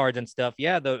sports cards and stuff.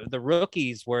 Yeah, the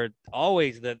rookies were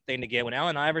always the thing to get when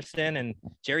Allen Iverson and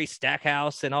Jerry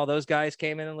Stackhouse and all those guys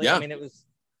came in. I mean, it was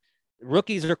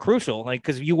rookies are crucial, like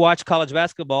because you watch college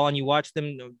basketball and you watch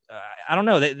them. I don't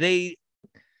know the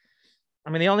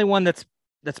only one that's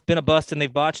been a bust and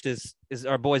they've botched is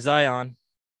our boy Zion.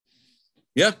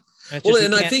 Yeah.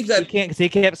 And I think that he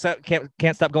can't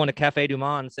stop going to Cafe Du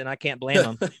Monde, and I can't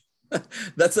blame him.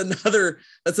 That's another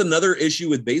issue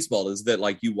with baseball is that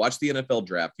like you watch the NFL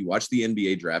draft, you watch the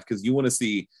NBA draft because you want to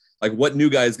see like what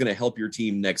new guy is going to help your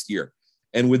team next year.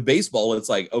 And with baseball, it's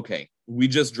like, okay, we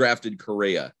just drafted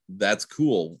Correa. That's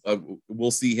cool.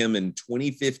 We'll see him in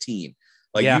 2015.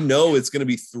 Like, it's going to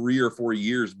be 3 or 4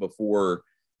 years before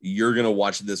you're going to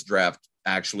watch this draft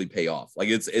actually pay off. Like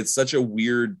it's such a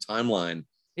weird timeline.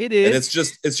 It is. And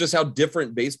it's just how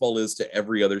different baseball is to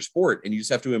every other sport. And you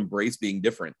just have to embrace being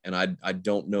different. And I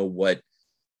don't know what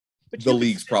the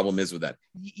league's problem is with that.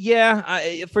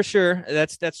 Yeah, for sure.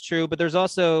 That's true. But there's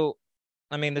also,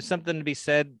 there's something to be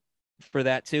said for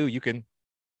that too. You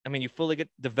fully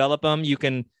develop them. You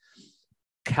can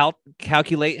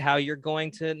calculate how you're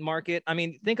going to market.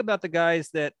 Think about the guys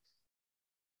that,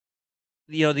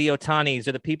 the Ohtanis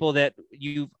or the people that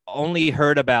you've only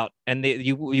heard about, and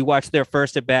you watch their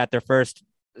first at bat, their first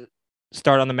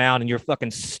start on the mound, and you're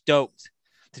fucking stoked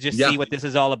to just see what this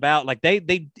is all about. Like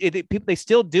people, they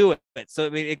still do it. So I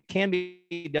mean, it can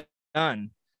be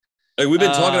done. Like we've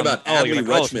been talking about Adley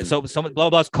Rutschman. So someone blah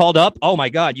blah's called up. Oh my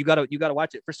God, you gotta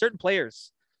watch it for certain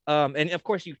players. And of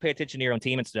course you pay attention to your own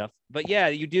team and stuff. But yeah,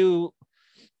 you do.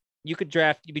 You'd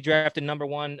be drafted number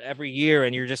 1 every year,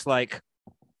 and you're just like,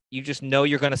 you just know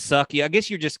you're gonna suck. Yeah, I guess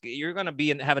you're gonna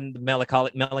be having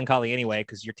melancholy anyway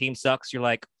because your team sucks. You're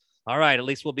like, all right, at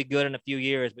least we'll be good in a few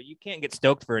years, but you can't get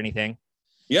stoked for anything.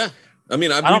 Yeah, I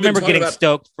mean, I don't remember getting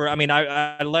stoked for. I mean,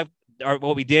 I love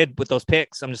what we did with those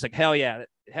picks. I'm just like, hell yeah.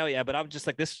 But I'm just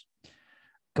like, this.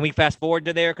 Can we fast forward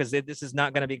to there because this is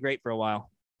not going to be great for a while.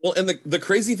 Well, and the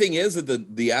crazy thing is that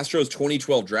the Astros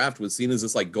 2012 draft was seen as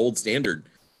this like gold standard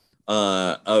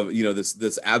of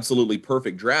this absolutely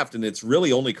perfect draft, and it's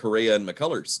really only Correa and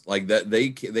McCullers like that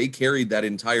they carried that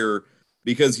entire.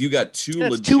 Because you got two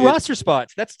roster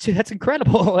spots. That's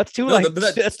incredible. That's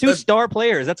that's two star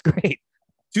players. That's great.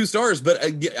 2 stars, but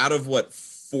out of what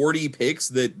 40 picks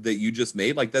that you just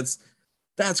made, like that's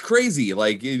crazy.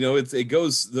 Like it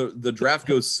goes the draft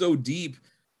goes so deep,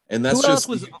 and that's I'm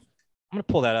gonna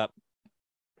pull that up.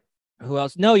 Who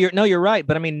else? No, you're right.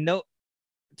 But I mean,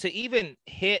 to even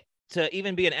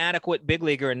be an adequate big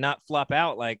leaguer and not flop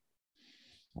out, like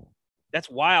that's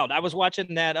wild. I was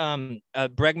watching that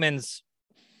Bregman's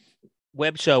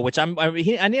web show, which I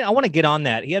want to get on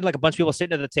that. He had like a bunch of people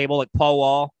sitting at the table, like Paul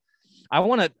Wall. I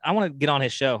want to get on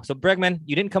his show. So Bregman,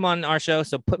 you didn't come on our show,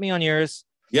 so put me on yours.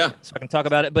 Yeah, so I can talk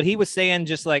about it. But he was saying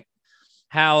just like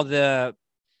how the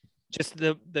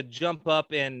jump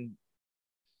up in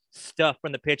stuff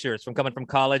from the pitchers from coming from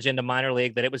college into minor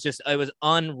league, that it was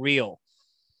unreal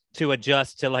to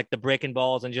adjust to like the breaking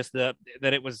balls and just that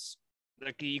it was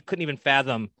like you couldn't even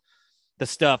fathom the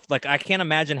stuff. Like I can't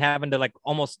imagine having to like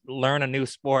almost learn a new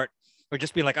sport or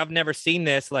just be like, I've never seen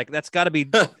this. Like that's got to be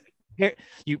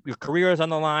your career is on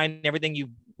the line, everything you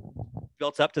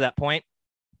built up to that point,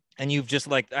 and you've just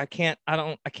like I can't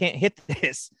hit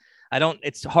this.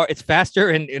 It's hard. It's faster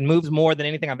and it moves more than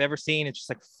anything I've ever seen. It's just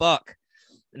like fuck,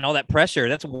 and all that pressure.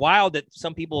 That's wild that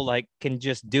some people like can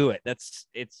just do it. It's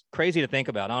crazy to think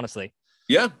about, honestly.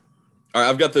 Yeah. All right,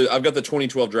 I've got the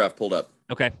 2012 draft pulled up.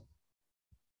 Okay.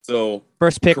 So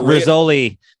first pick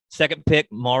Rizzoli, second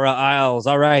pick Mara Isles.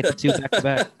 All right, the 2 back to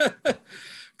back.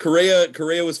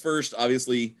 Correa was first,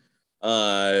 obviously.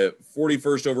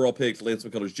 41st overall pick, Lance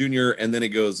McCullers Jr., and then it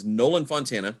goes Nolan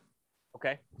Fontana.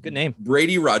 Okay, good name.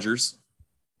 Brady Rogers.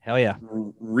 Hell yeah.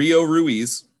 Rio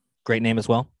Ruiz. Great name as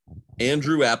well.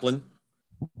 Andrew Applin.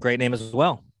 Great name as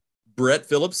well. Brett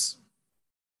Phillips.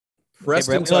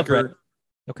 Preston Tucker.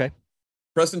 Okay.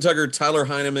 Preston Tucker, Tyler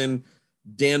Heineman,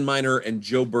 Dan Miner, and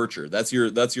Joe Bircher. That's your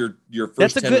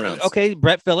first 10 rounds. Okay,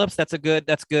 Brett Phillips. That's good.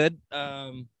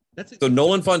 So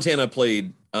Nolan Fontana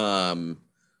played 20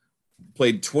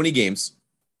 games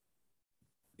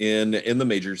in the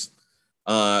majors.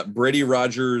 Brady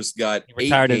Rogers got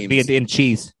retired 8 games. In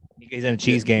cheese. He's in a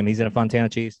cheese game. He's in a Fontana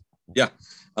cheese. Yeah.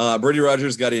 Brady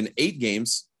Rogers got in 8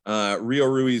 games. Rio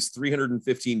Ruiz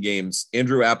 315 games.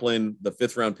 Andrew Applin, the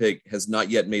 5th round pick, has not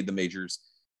yet made the majors.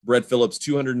 Brett Phillips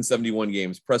 271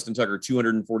 games. Preston Tucker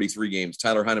 243 games.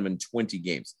 Tyler Heineman 20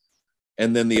 games.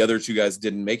 And then the other 2 guys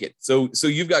didn't make it. So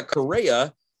you've got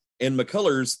Correa and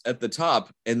McCullers at the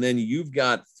top, and then you've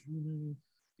got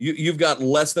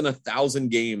less than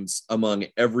 1,000 games among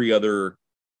every other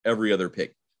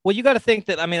pick. Well, you got to think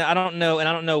that. I mean, I don't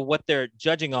know what they're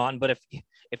judging on, but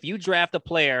if you draft a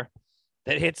player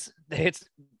that hits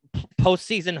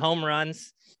postseason home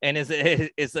runs and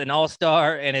is an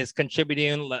all-star and is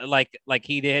contributing like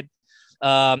he did,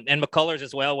 and McCullers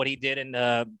as well, what he did in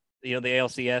the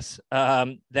ALCS,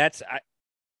 that's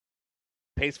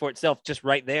pays for itself just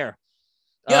right there.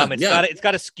 It's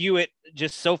got to skew it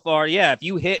just so far. Yeah,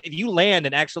 if you land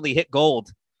and actually hit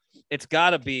gold, it's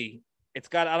got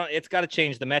to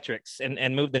change the metrics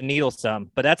and move the needle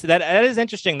some. But that is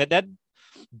interesting that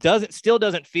still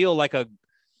doesn't feel like a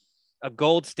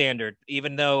gold standard,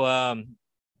 even though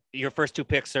your first 2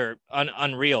 picks are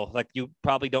unreal. Like you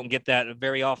probably don't get that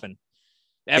very often.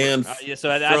 Ever. So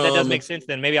that does make sense.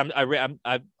 Then maybe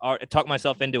I talked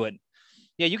myself into it.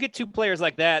 Yeah, you get 2 players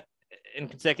like that in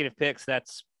consecutive picks. That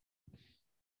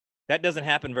doesn't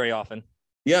happen very often.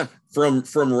 Yeah, from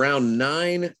round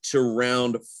 9 to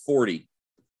round 40,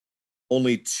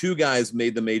 only 2 guys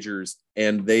made the majors,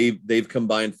 and they've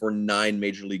combined for 9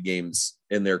 major league games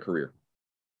in their career.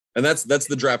 And that's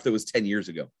the draft that was 10 years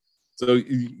ago. So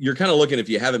you're kind of looking, if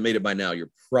you haven't made it by now,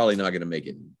 you're probably not going to make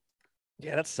it.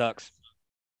 Yeah, that sucks.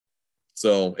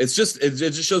 So it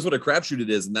just shows what a crapshoot it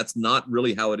is, and that's not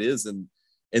really how it is in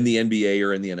the NBA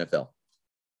or in the NFL.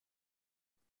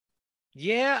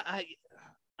 Yeah,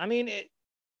 I mean, I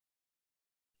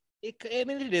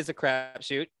mean, it is a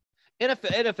crapshoot.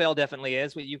 NFL definitely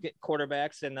is. You get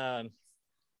quarterbacks and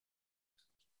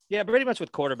yeah, pretty much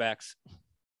with quarterbacks.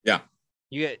 Yeah,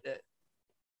 you get.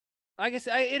 I guess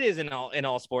it is in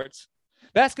all sports.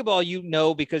 Basketball,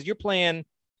 because you're playing.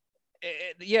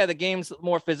 Yeah, the game's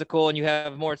more physical and you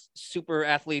have more super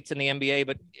athletes in the NBA.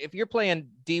 But if you're playing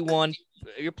D1,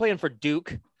 you're playing for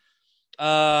Duke.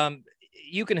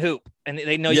 You can hoop, and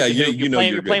they know you can hoop.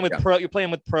 You're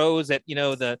playing with pros at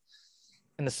in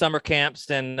the summer camps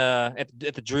and at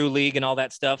the Drew League and all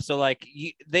that stuff. So like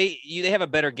they have a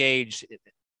better gauge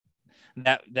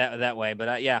that way. But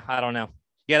I don't know.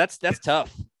 Yeah, that's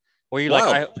tough. Where you're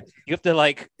like you have to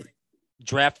like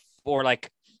draft for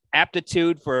like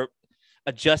aptitude for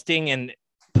adjusting and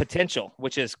potential,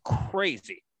 which is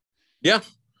crazy. Yeah.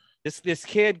 This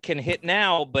kid can hit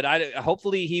now, but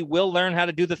hopefully he will learn how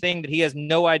to do the thing that he has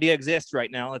no idea exists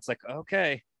right now. It's like,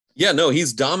 okay. Yeah, no,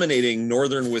 he's dominating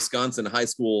Northern Wisconsin high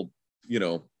school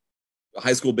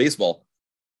baseball.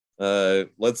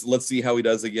 Let's see how he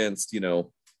does against,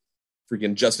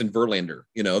 freaking Justin Verlander,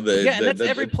 that's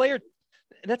every player.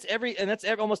 That's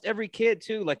almost every kid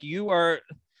too. Like you are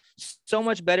so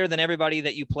much better than everybody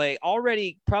that you play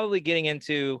already, probably getting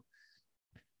into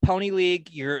Pony League.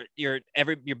 You're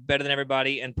better than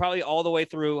everybody. And probably all the way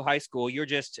through high school, you're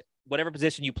just whatever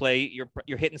position you play,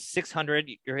 you're hitting 600,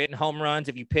 you're hitting home runs.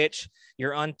 If you pitch,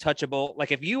 you're untouchable.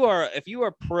 Like if you are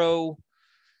pro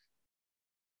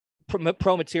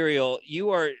material, you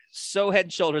are so head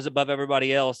and shoulders above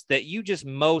everybody else that you just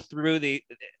mow through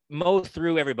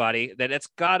everybody, that it's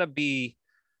gotta be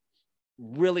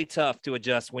really tough to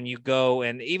adjust when you go.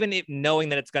 And even if knowing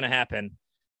that it's going to happen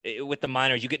with the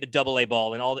minors, you get the AA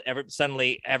ball and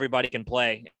suddenly everybody can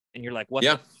play. And you're like, what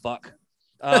the fuck?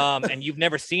 And you've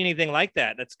never seen anything like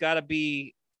that. That's gotta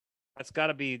be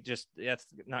just, that's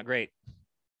not great.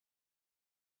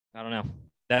 I don't know.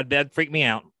 That'd freak me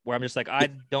out where I'm just like, I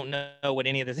don't know what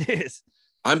any of this is.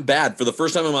 I'm bad for the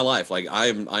first time in my life. Like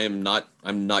I'm not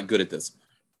good at this.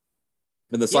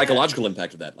 And the psychological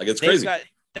impact of that, like it's crazy.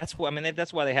 That's why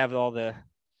they have all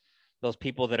those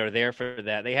people that are there for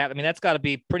that. That's got to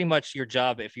be pretty much your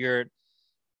job. If you're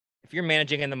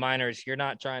managing in the minors, you're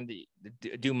not trying to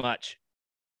do much.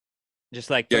 Just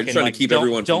like you're trying to keep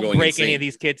everyone from going don't break insane. any of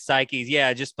these kids' psyches.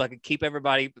 Yeah, just like keep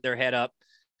everybody their head up.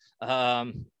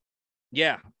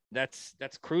 Yeah, that's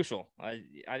crucial. I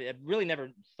really never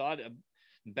thought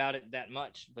about it that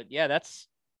much, but yeah, that's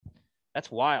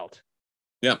wild.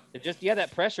 Yeah. It just,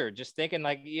 that pressure, just thinking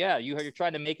like, you're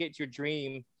trying to make it your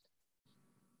dream.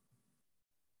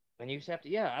 And you just have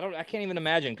to, I can't even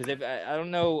imagine. Cause I don't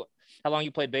know how long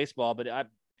you played baseball, but I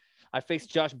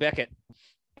faced Josh Beckett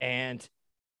and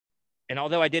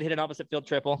although I did hit an opposite field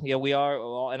triple,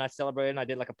 and I celebrated and I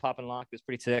did like a pop and lock. It was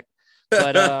pretty sick.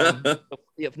 But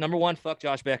number one, fuck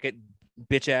Josh Beckett,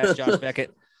 bitch ass Josh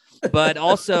Beckett. But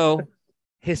also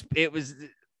it was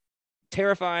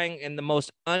terrifying and the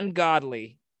most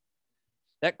ungodly.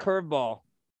 That curveball.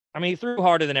 I mean, he threw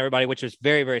harder than everybody, which was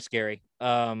very, very scary.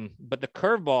 But the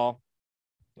curveball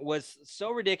was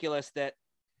so ridiculous that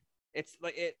it's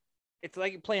like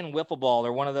playing wiffle ball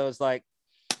or one of those like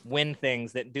wind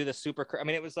things that do the super.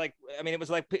 It was like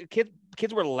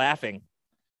kids were laughing,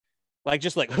 like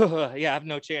just like I have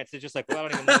no chance. It's just like, well, I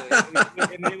don't even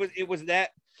know. It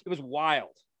was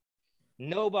wild.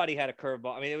 Nobody had a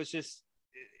curveball. It was just.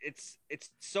 It's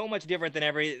so much different than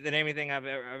anything I've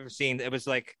ever seen. It was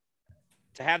like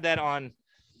to have that on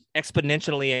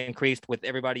exponentially increased with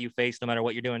everybody you face, no matter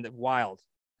what you're doing. Wild.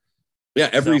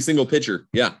 Yeah, every single pitcher.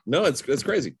 Yeah, no, it's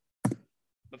crazy.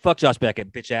 But fuck Josh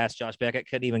Beckett, bitch ass Josh Beckett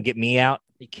couldn't even get me out.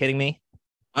 Are you kidding me?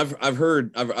 I've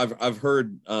heard that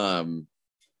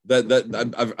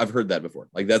before.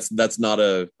 Like that's not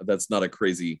a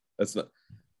crazy. That's not.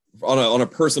 On a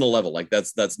personal level, like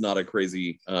that's not a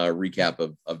crazy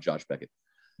recap of Josh Beckett.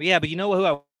 But you know who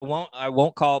I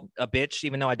won't call a bitch,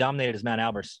 even though I dominated, is Matt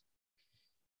Albers.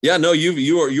 Yeah, no,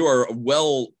 you are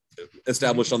well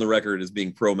established on the record as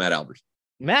being pro Matt Albers.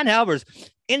 Matt Albers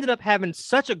ended up having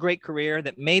such a great career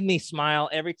that made me smile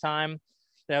every time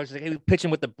that I was like, he was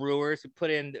pitching with the Brewers, who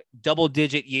put in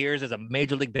double-digit years as a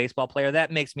Major League Baseball player.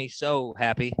 That makes me so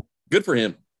happy. Good for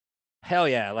him. Hell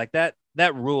yeah, like that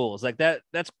rules. Like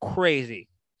that's crazy.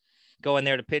 Going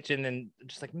there to pitch and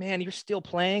just like, man, you're still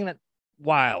playing? That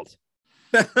wild.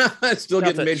 Still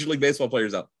getting Major League Baseball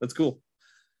players out. That's cool.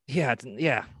 Yeah.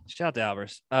 Shout out to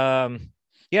Albers.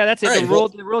 That's it. Right,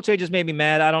 the rule changes made me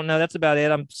mad. I don't know. That's about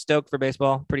it. I'm stoked for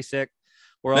baseball. Pretty sick.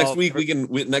 Next week we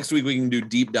can do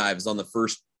deep dives on the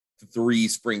first 3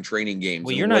 spring training games.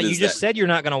 Well, you're not. You just said you're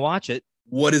not going to watch it.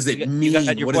 What does it mean? You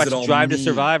got your what does it all Drive mean? to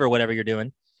Survive or whatever you're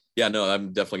doing. Yeah, no,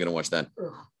 I'm definitely gonna watch that.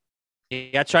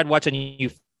 Yeah, I tried watching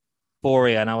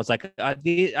Euphoria, and I was like, I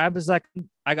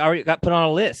already got put on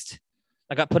a list.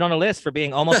 I got put on a list for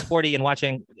being almost 40 and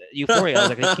watching Euphoria. I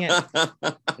was like, I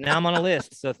can't. Now I'm on a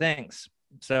list, so thanks.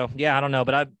 So yeah, I don't know,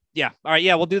 but all right,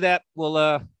 yeah, we'll do that.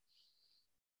 We'll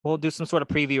do some sort of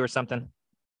preview or something.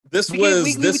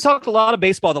 We talked a lot of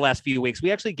baseball the last few weeks.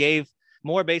 We actually gave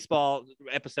more baseball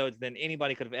episodes than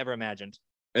anybody could have ever imagined.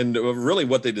 And really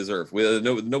what they deserve.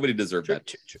 Nobody deserved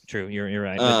that. True. You're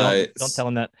right. Don't tell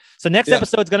them that. So next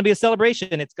episode is going to be a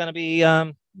celebration. It's going to be,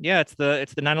 it's the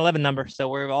 9/11 number. So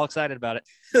we're all excited about it.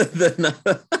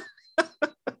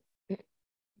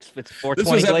 It's 420.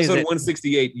 This was episode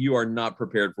 168. You are not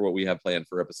prepared for what we have planned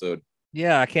for episode.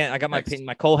 Yeah, I can't. I got my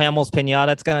Cole Hamels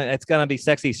pinata. It's gonna be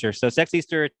Sex Easter. So Sex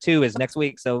Easter 2 is next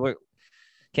week. So we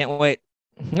can't wait.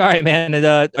 All right, man. And,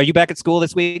 are you back at school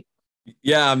this week?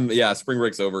 Yeah, spring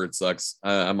break's over. It sucks.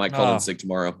 I might call in sick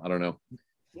tomorrow. I don't know.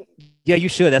 Yeah, you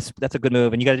should. That's a good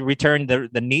move. And you got to return the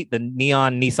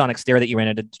neon Nissan Xterra that you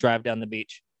rented to drive down the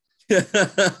beach. All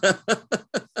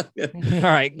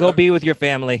right, go be with your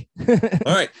family. All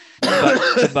right.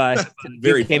 Goodbye.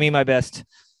 Very Give me my best.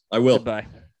 I will. Goodbye.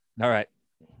 All right.